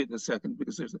like. You'll see it in a second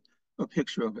because there's a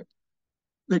picture of it.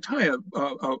 They tie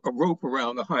a rope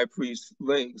around the high priest's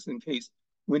legs in case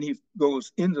when he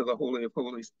goes into the Holy of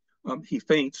Holies, he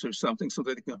faints or something so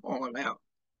that they can haul him out,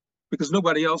 because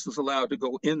nobody else is allowed to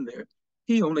go in there.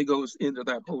 He only goes into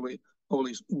that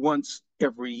holies once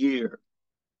every year,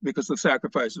 because the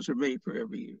sacrifices are made for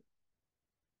every year.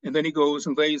 And then he goes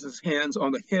and lays his hands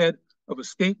on the head of a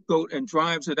scapegoat and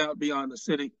drives it out beyond the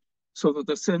city, so that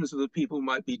the sins of the people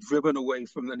might be driven away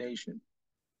from the nation,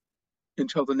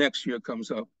 until the next year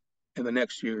comes up, and the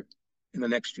next year, and the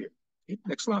next year. Okay,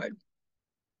 next slide.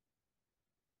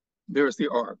 There's the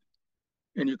ark.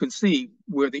 And you can see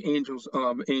where the angels'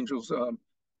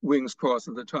 wings cross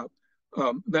at the top.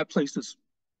 That place is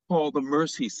called the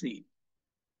mercy seat,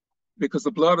 because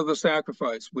the blood of the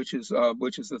sacrifice, which is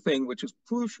the thing which is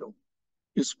crucial,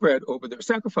 is spread over there.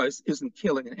 Sacrifice isn't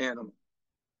killing an animal.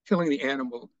 Killing the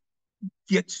animal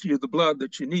gets you the blood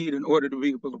that you need in order to be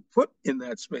able to put in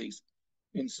that space,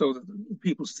 and so that the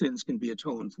people's sins can be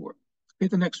atoned for. Okay,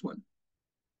 the next one.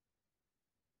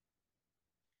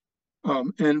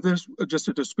 And there's just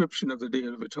a description of the Day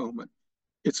of Atonement.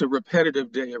 It's a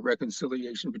repetitive day of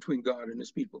reconciliation between God and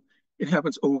his people. It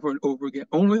happens over and over again.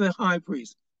 Only the high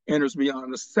priest enters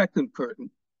beyond the second curtain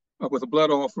with a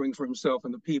blood offering for himself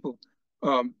and the people,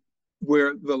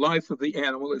 where the life of the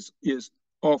animal is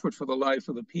offered for the life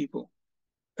of the people.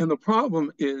 And the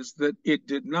problem is that it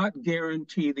did not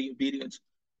guarantee the obedience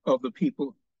of the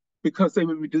people, because they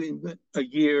would be doing it a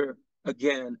year,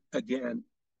 again,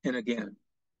 and again.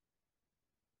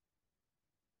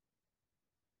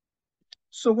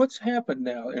 So what's happened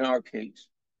now in our case?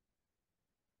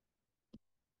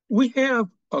 We have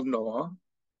a law.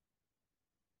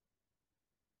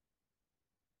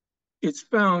 It's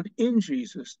found in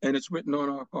Jesus, and it's written on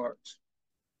our hearts.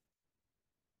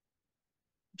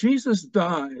 Jesus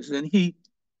dies, and he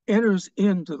enters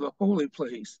into the holy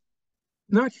place,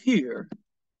 not here,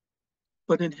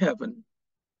 but in heaven.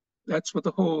 That's what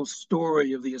the whole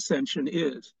story of the ascension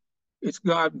is. It's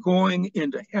God going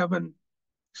into heaven.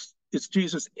 It's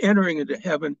Jesus entering into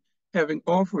heaven, having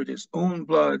offered his own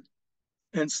blood,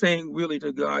 and saying really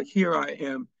to God, here I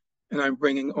am, and I'm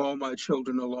bringing all my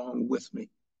children along with me.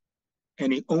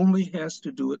 And he only has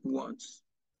to do it once.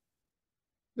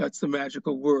 That's the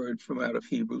magical word from out of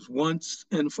Hebrews, once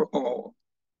and for all.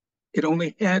 It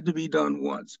only had to be done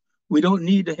once. We don't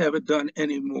need to have it done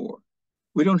anymore.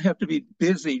 We don't have to be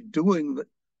busy doing the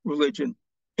religion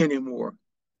anymore,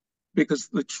 because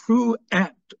the true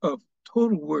act of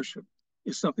total worship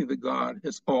is something that God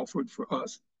has offered for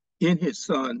us in his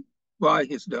Son, by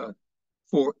his death,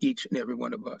 for each and every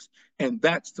one of us. And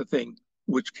that's the thing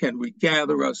which can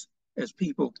regather us as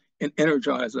people and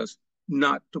energize us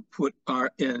not to put our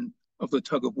end of the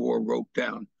tug-of-war rope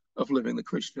down of living the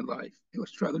Christian life.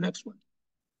 Let's try the next one.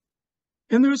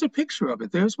 And there's a picture of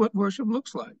it. There's what worship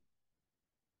looks like.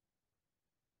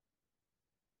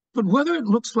 But whether it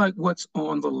looks like what's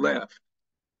on the left,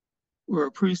 where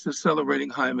a priest is celebrating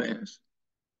high mass,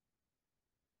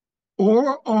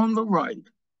 or on the right,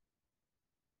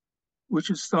 which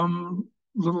is some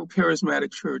little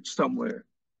charismatic church somewhere,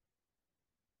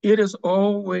 it is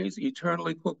always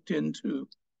eternally hooked into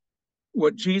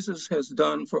what Jesus has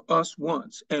done for us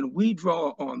once, and we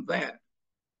draw on that,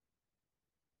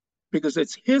 because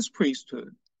it's his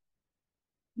priesthood,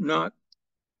 not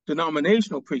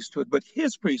denominational priesthood, but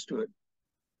his priesthood,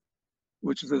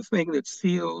 which is the thing that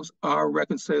seals our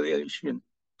reconciliation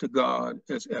to God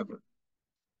as ever.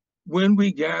 When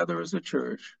we gather as a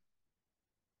church,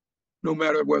 no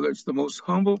matter whether it's the most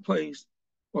humble place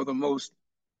or the most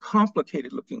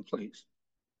complicated looking place,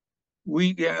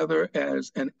 we gather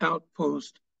as an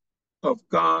outpost of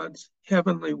God's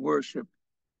heavenly worship.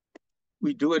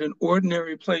 We do it in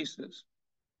ordinary places,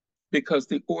 because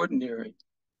the ordinary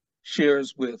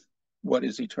shares with what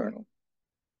is eternal.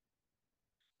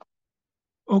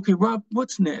 Okay, Rob,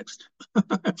 what's next?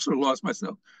 I've sort of lost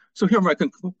myself. So here are my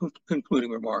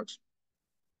concluding remarks.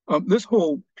 This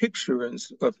whole picture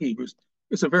of Hebrews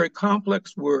is a very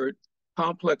complex word,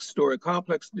 complex story,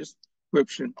 complex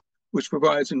description, which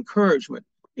provides encouragement,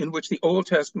 in which the Old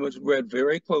Testament is read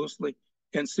very closely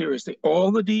and seriously.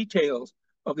 All the details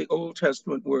of the Old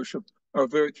Testament worship are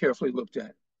very carefully looked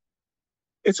at.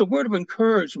 It's a word of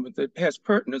encouragement that has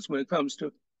pertinence when it comes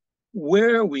to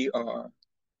where we are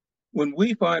when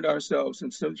we find ourselves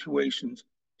in situations,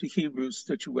 to Hebrews'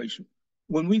 situation,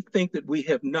 when we think that we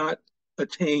have not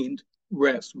attained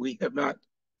rest, we have not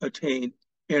attained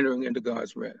entering into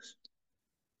God's rest.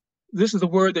 This is a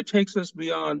word that takes us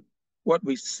beyond what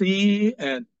we see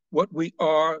and what we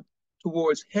are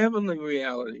towards heavenly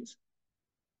realities.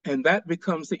 And that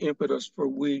becomes the impetus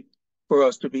for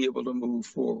us to be able to move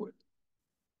forward.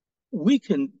 We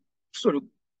can sort of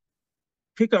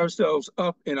pick ourselves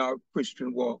up in our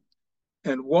Christian walk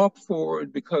and walk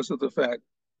forward because of the fact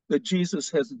that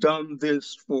Jesus has done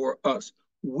this for us.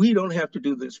 We don't have to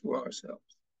do this for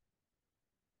ourselves.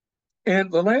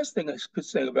 And the last thing I could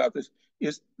say about this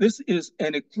is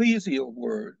an ecclesial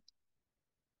word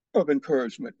of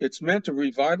encouragement. It's meant to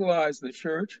revitalize the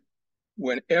church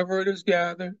whenever it is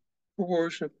gathered for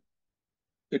worship.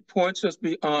 It points us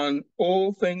beyond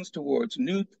old things towards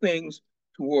new things,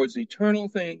 towards eternal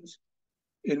things,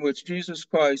 in which Jesus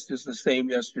Christ is the same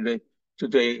yesterday,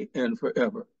 today, and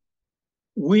forever.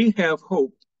 We have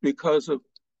hope because of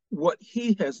what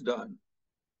he has done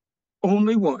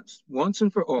only once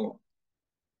and for all,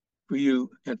 for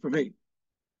you and for me.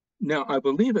 Now, I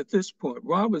believe at this point,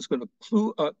 Rob is going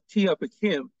to tee up a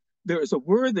hymn. There is a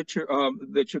word that you're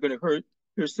going to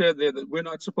hear said there that we're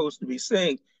not supposed to be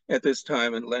saying at this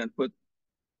time in Lent, but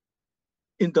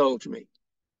indulge me.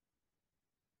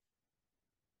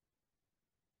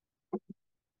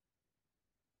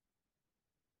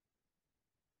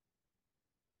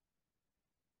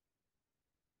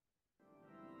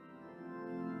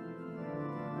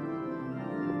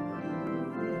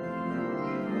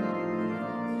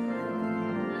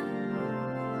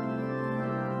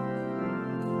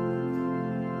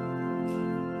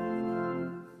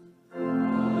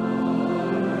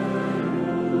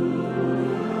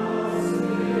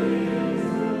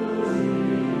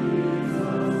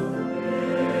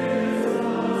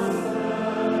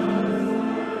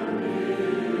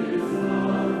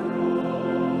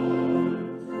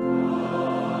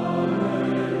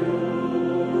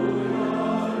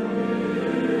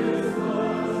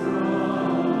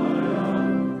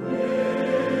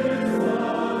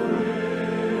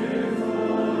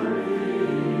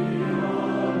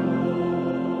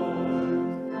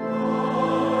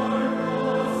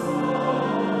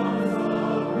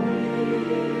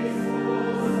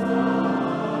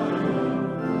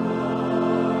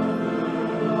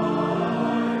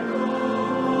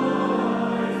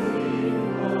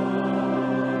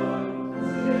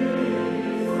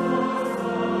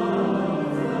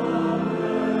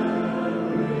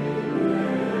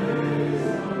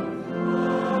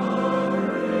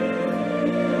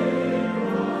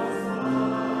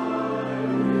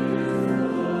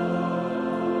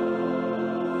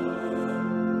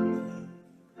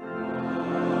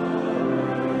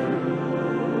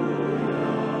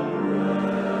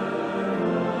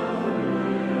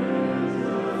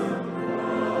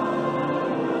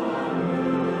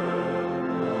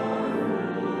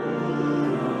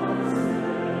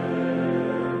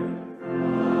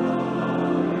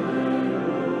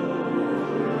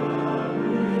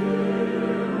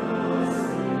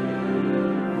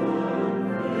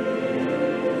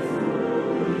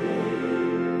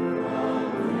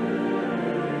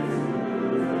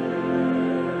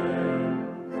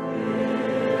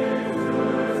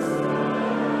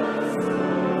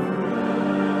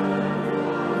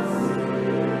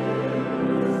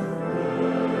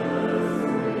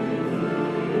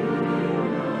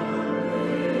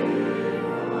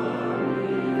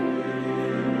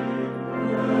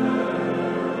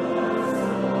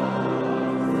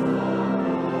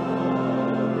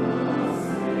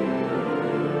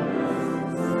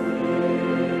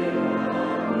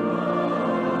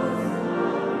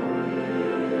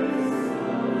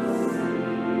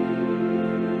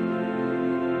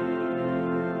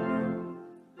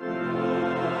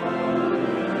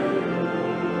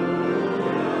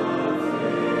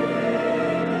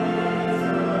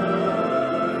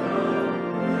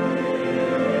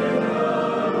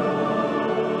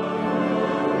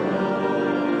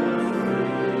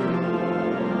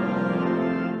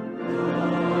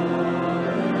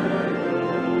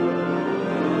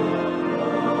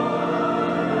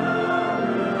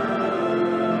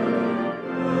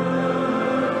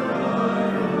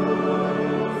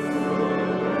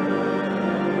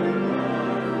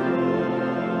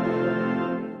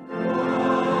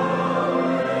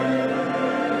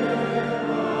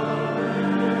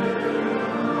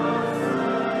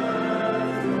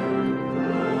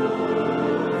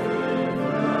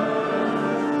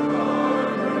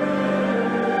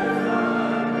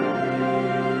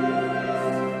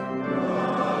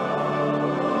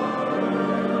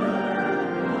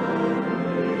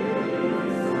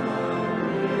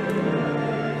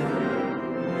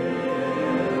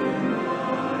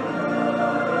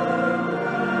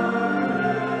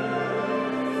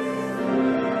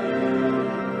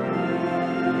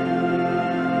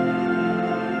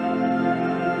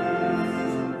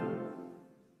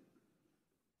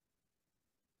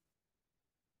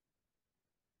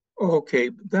 Okay,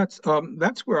 that's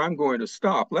where I'm going to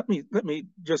stop. Let me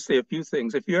just say a few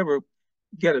things. If you ever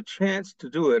get a chance to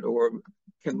do it, or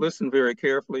can listen very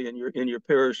carefully in your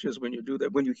parishes when you do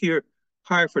that. When you hear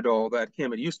Hyfrydal, that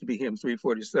hymn, it used to be hymn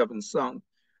 347 sung.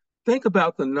 Think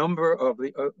about the number of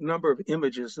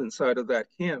images inside of that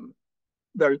hymn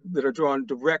that are drawn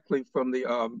directly from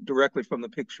the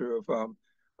picture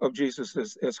of Jesus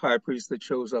as high priest that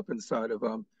shows up inside of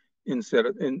the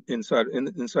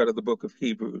book of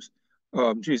Hebrews.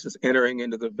 Jesus entering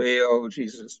into the veil,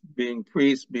 Jesus being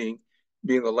priest, being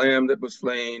the lamb that was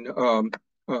slain,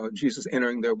 Jesus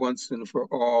entering there once and for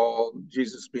all,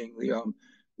 Jesus being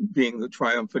the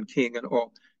triumphant king and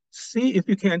all. See if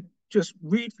you can just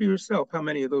read for yourself how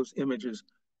many of those images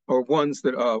are ones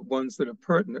that are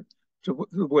pertinent to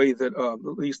the way that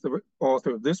at least the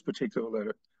author of this particular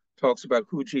letter talks about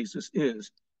who Jesus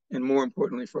is, and more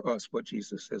importantly for us, what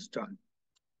Jesus has done.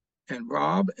 And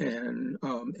Rob and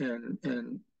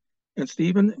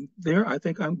Stephen, there, I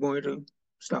think I'm going to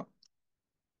stop.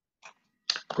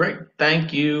 Great,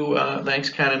 thank you. Thanks,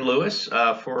 Canon Lewis,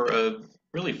 for a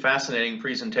really fascinating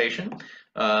presentation.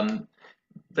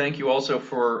 Thank you also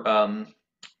for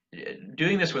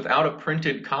doing this without a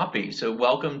printed copy. So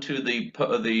welcome to the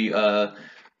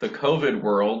COVID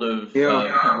world of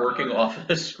working off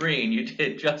a screen. You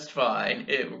did just fine.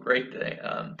 Great day.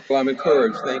 Well, I'm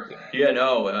encouraged. Thank you. Yeah,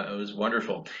 no, it was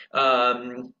wonderful.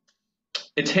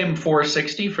 It's hymn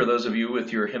 460 for those of you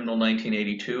with your hymnal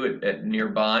 1982 at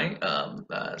nearby.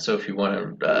 So if you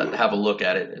want to have a look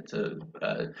at it, it's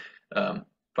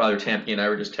Father Tampi and I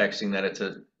were just texting that it's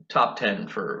a top 10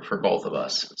 for both of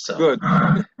us. So good.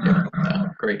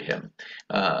 Great hymn.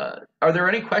 Are there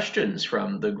any questions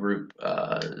from the group?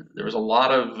 There was a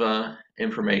lot of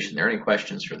information. Are there any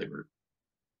questions for the group?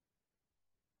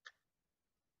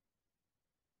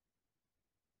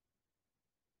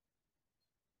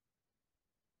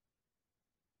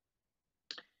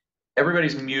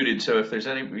 Everybody's muted, so if there's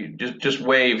any, just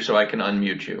wave so I can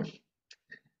unmute you.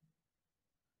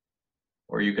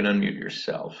 Or you can unmute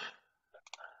yourself.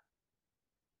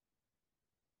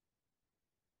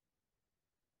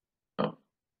 Oh.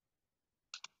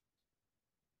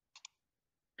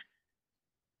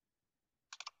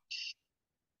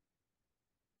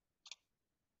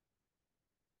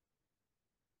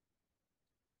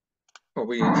 Are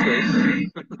we in safe?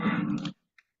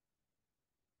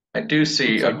 I do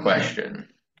see a question,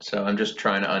 so I'm just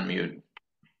trying to unmute.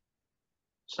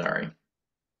 Sorry.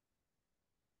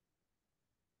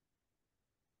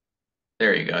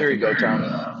 There you go. There you go,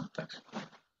 Tom. Thanks.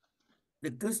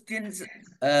 The Christians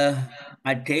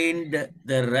attained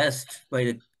the rest by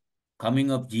the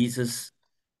coming of Jesus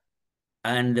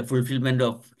and the fulfillment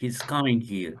of his coming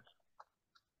here.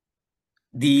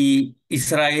 The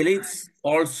Israelites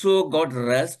also got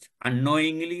rest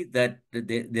unknowingly, that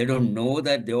they don't know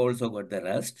that they also got the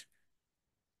rest.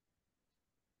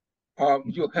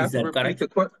 You'll have to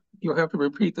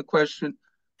repeat the question.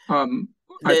 I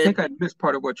think I missed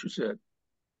part of what you said.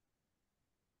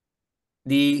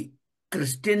 The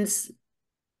Christians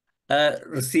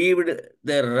received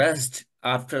the rest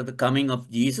after the coming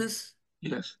of Jesus.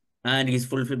 Yes. And his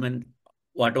fulfillment,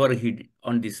 whatever he did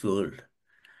on this world.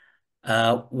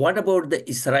 What about the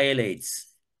Israelites?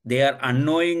 They are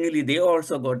unknowingly, they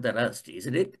also got the rest,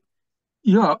 isn't it?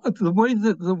 Yeah, the way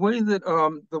that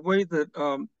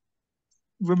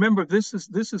remember, this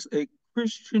is a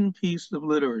Christian piece of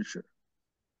literature.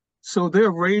 So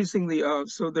they're raising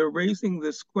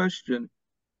this question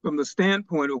from the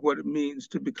standpoint of what it means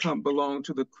to belong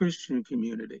to the Christian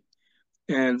community.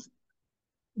 And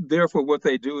therefore what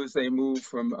they do is they move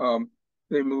from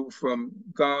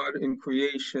God in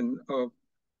creation of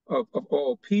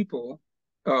all people,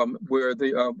 where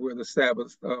the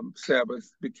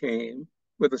Sabbath became,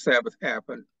 where the Sabbath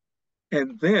happened,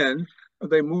 and then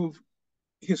they move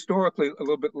historically a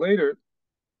little bit later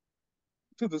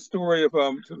to the story of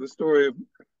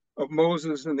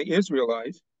Moses and the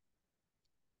Israelites.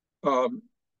 And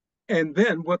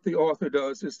then what the author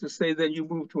does is to say, then you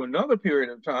move to another period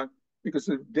of time, because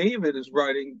if David is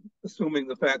writing, assuming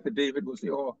the fact that David was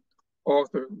the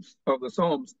author of the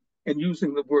Psalms, and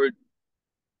using the word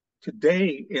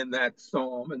today in that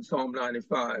psalm, in Psalm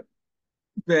 95,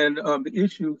 then the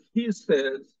issue he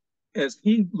says, as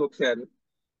he looks at it,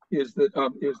 is that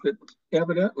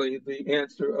evidently the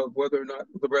answer of whether or not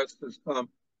the rest has come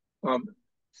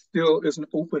still is an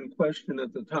open question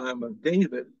at the time of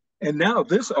David. And now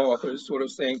this author is sort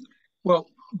of saying, well,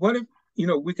 what if,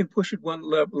 we can push it one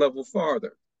level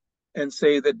farther and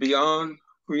say that beyond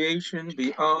creation,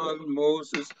 beyond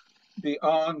Moses,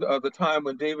 beyond the time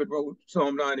when David wrote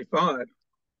Psalm 95,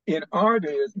 in our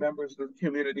day as members of the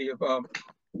community of the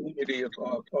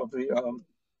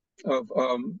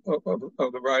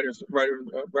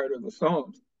writer of the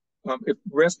Psalms, if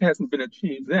rest hasn't been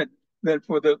achieved, then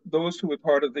for those who were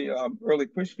part of the early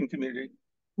Christian community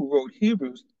who wrote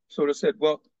Hebrews, sort of said,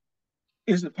 well,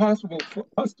 is it possible for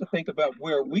us to think about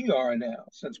where we are now,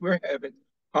 since we're having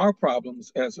our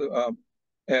problems as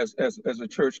a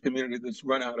church community that's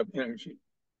run out of energy?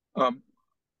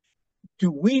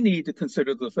 Do we need to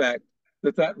consider the fact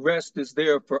that that rest is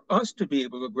there for us to be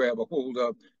able to grab a hold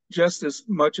of, just as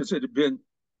much as it had been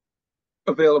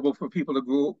available for people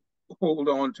to hold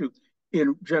on to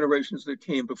in generations that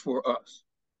came before us?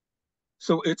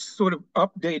 So it's sort of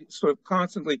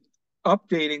constantly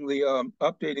updating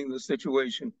the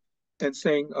situation and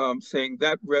saying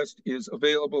that rest is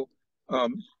available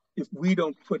if we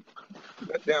don't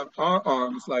let down our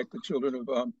arms like the children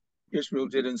of Israel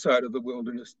did inside of the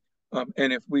wilderness,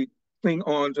 and if we cling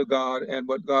on to God and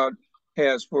what God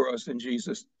has for us in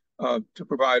Jesus to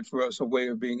provide for us a way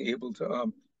of being able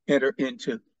to enter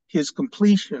into His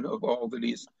completion of all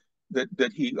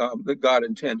that God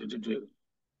intended to do.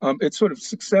 It's sort of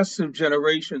successive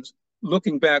generations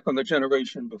looking back on the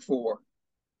generation before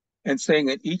and saying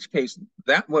in each case,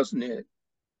 that wasn't it,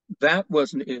 that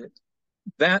wasn't it,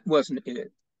 that wasn't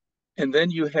it. And then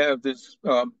you have this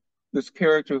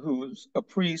character who's a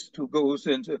priest who goes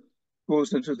into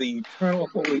the eternal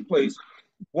holy place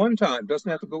one time, doesn't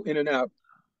have to go in and out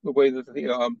the way that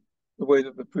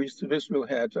the priests of Israel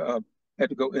had to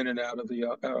go in and out of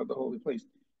the holy place.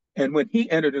 And when he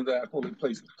entered into that holy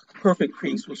place, perfect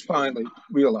peace was finally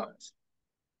realized.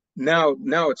 Now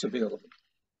it's available.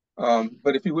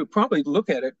 But if you would probably look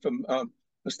at it from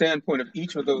the standpoint of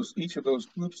each of those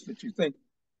groups that you think,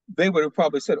 they would have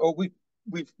probably said, "Oh, we've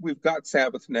got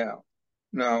Sabbath now."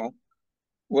 No,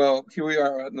 well, here we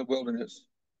are out in the wilderness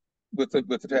with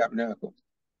the tabernacle.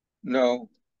 No,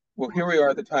 well, here we are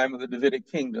at the time of the Davidic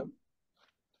kingdom.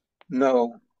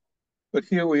 No, but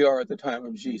here we are at the time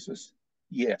of Jesus.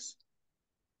 Yes,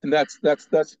 and that's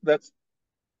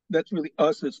really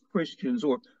us as Christians,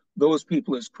 or those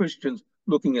people as Christians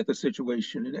looking at the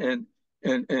situation and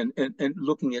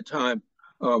looking at time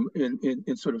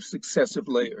in sort of successive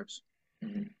layers.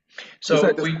 Mm-hmm. So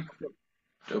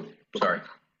sorry.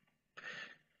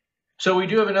 So we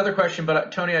do have another question,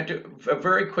 but Tony, a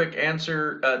very quick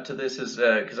answer to this is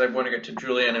because I want to get to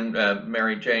Julian and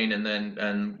Mary Jane,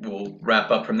 and we'll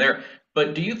wrap up from there.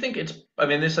 But do you think it's? I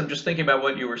mean, I'm just thinking about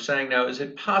what you were saying now. Is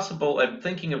it possible? I'm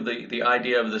thinking of the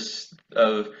idea of this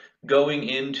of going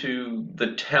into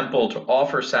the temple to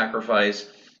offer sacrifice,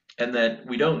 and that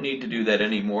we don't need to do that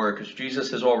anymore because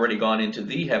Jesus has already gone into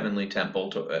the heavenly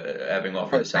temple to having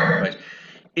offered the sacrifice.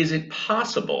 Is it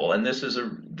possible? And this is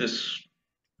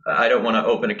I don't want to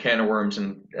open a can of worms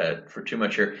for too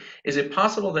much here. Is it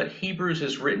possible that Hebrews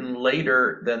is written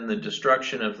later than the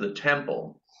destruction of the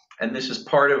temple? And this is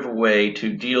part of a way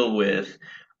to deal with,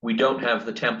 we don't have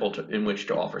the temple in which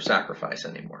to offer sacrifice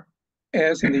anymore.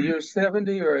 As in the year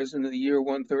 70 or as in the year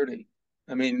 130?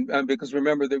 I mean, because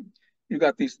remember that you've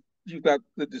got the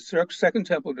second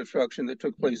temple destruction that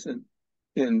took place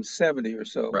in 70 or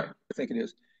so, right. I think it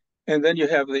is. And then you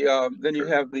have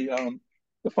the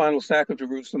final sack of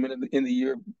Jerusalem in the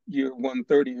year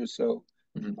 130 or so.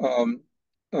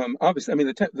 Mm-hmm. Obviously, I mean,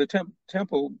 the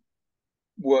temple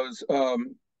was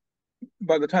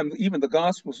by the time even the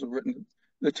Gospels were written,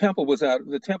 the temple was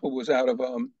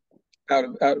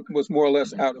was more or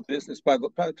less out of business by the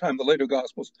time the later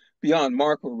Gospels beyond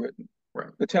Mark were written.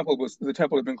 Right. The temple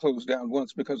had been closed down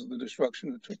once because of the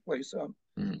destruction that took place.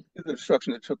 The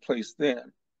destruction that took place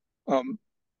then.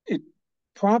 It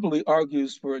probably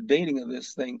argues for a dating of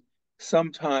this thing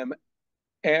sometime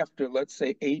after, let's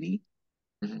say, 80.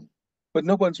 Mm-hmm. But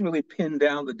no one's really pinned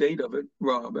down the date of it,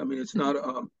 Rob. I mean, it's not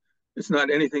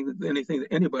anything that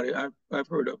anybody I've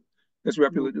heard of has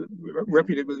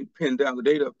reputably pinned down the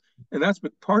date of, and that's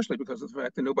partially because of the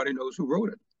fact that nobody knows who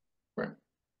wrote it. Right.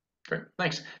 Great.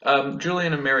 Thanks,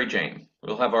 Julian and Mary Jane.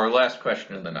 We'll have our last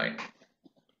question of the night.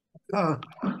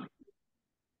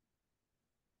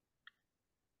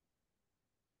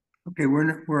 Okay,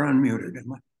 we're unmuted.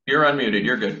 Am I? You're unmuted.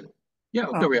 You're good. Yeah,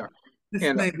 there we are. This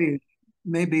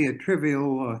may be a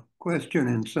trivial question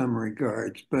in some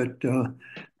regards, but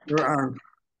there are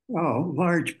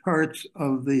large parts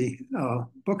of the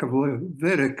book of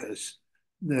Leviticus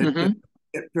that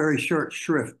get very short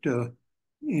shrift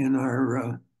in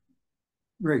our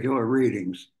regular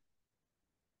readings.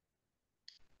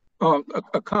 A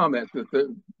comment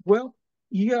that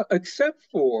yeah, except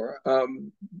for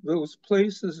those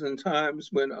places and times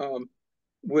when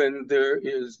there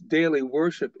is daily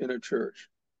worship in a church,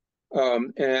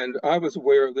 and I was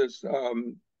aware of this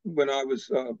when I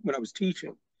was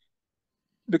teaching,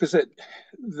 because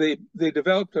they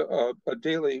developed a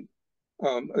daily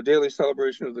a daily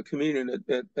celebration of the communion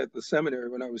at the seminary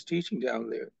when I was teaching down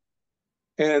there.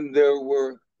 And there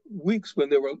were weeks when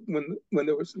there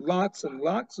was lots and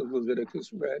lots of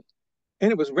Leviticus read,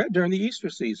 and it was read during the Easter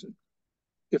season,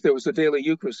 if there was a daily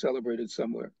Eucharist celebrated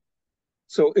somewhere.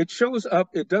 So it shows up,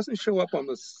 it doesn't show up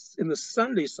in the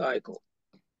Sunday cycle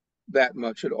that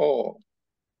much at all.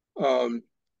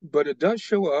 But it does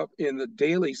show up in the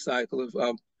daily cycle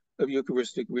of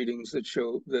Eucharistic readings that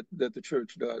show that the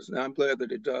church does. And I'm glad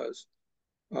that it does.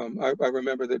 I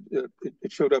remember that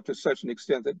it showed up to such an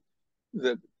extent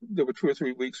that there were 2 or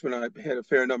 3 weeks when I had a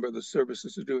fair number of the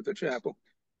services to do at the chapel.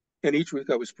 And each week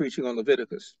I was preaching on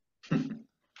Leviticus.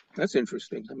 That's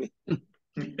interesting. I mean,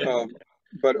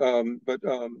 but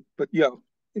yeah,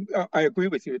 I agree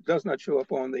with you. It does not show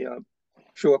up in the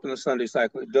Sunday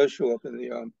cycle. It does show up in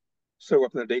the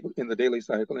daily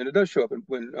cycle, and it does show up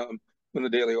when the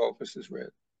daily office is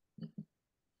read.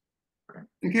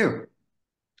 Thank you.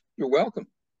 You're welcome.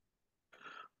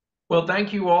 Well,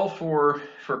 thank you all for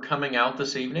coming out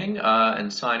this evening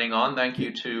and signing on. Thank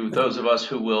you to those of us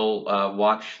who will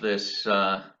watch this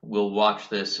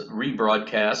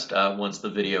rebroadcast once the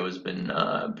video has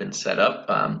been set up.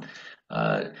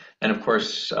 And of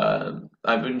course,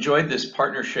 I've enjoyed this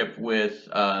partnership with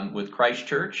Christ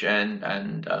Church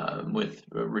and with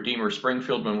Redeemer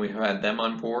Springfield when we've had them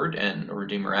on board, and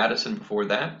Redeemer Addison before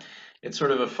that. It's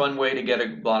sort of a fun way to get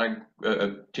a lot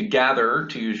of to gather,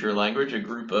 to use your language, a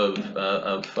group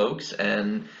of folks,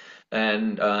 and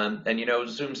you know,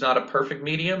 Zoom's not a perfect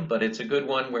medium, but it's a good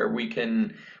one where we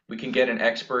can get an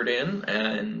expert in,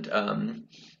 and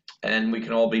we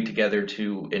can all be together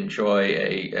to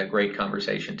enjoy a great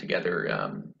conversation together,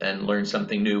 and learn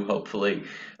something new, hopefully.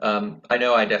 I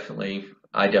know I definitely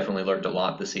learned a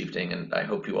lot this evening, and I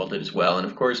hope you all did as well. And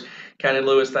of course, Canon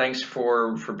Lewis, thanks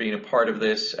for being a part of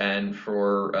this and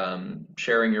for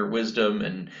sharing your wisdom.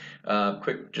 And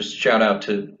quick just shout out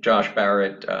to Josh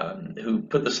Barrett, who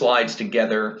put the slides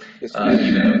together,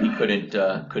 even though he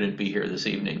couldn't be here this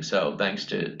evening. So thanks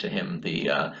to him,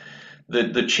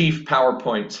 the chief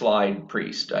PowerPoint slide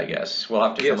priest, I guess. We'll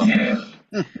have to come up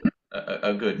with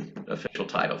a good official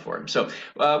title for him. So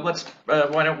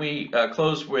why don't we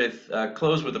close with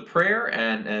a prayer,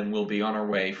 and we'll be on our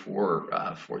way for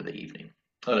the evening.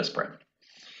 Let us pray.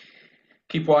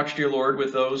 Keep watch, dear Lord,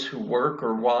 with those who work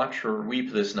or watch or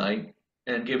weep this night,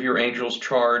 and give your angels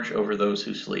charge over those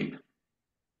who sleep.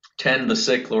 Tend the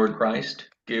sick, Lord Christ.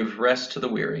 Give rest to the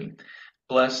weary.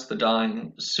 Bless the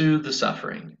dying. Soothe the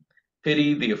suffering.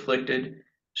 Pity the afflicted.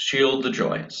 Shield the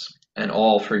joyous. And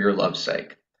all for your love's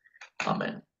sake.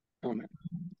 Amen. Amen.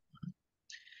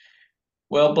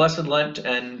 Well, blessed Lent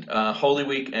and Holy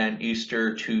Week and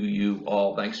Easter to you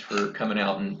all. Thanks for coming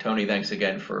out, and Tony, thanks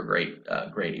again for a great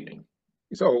evening.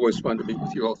 It's always fun to be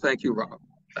with you all. Thank you, Rob.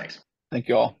 Thanks. Thank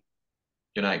you all.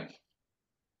 Good night.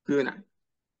 Good night.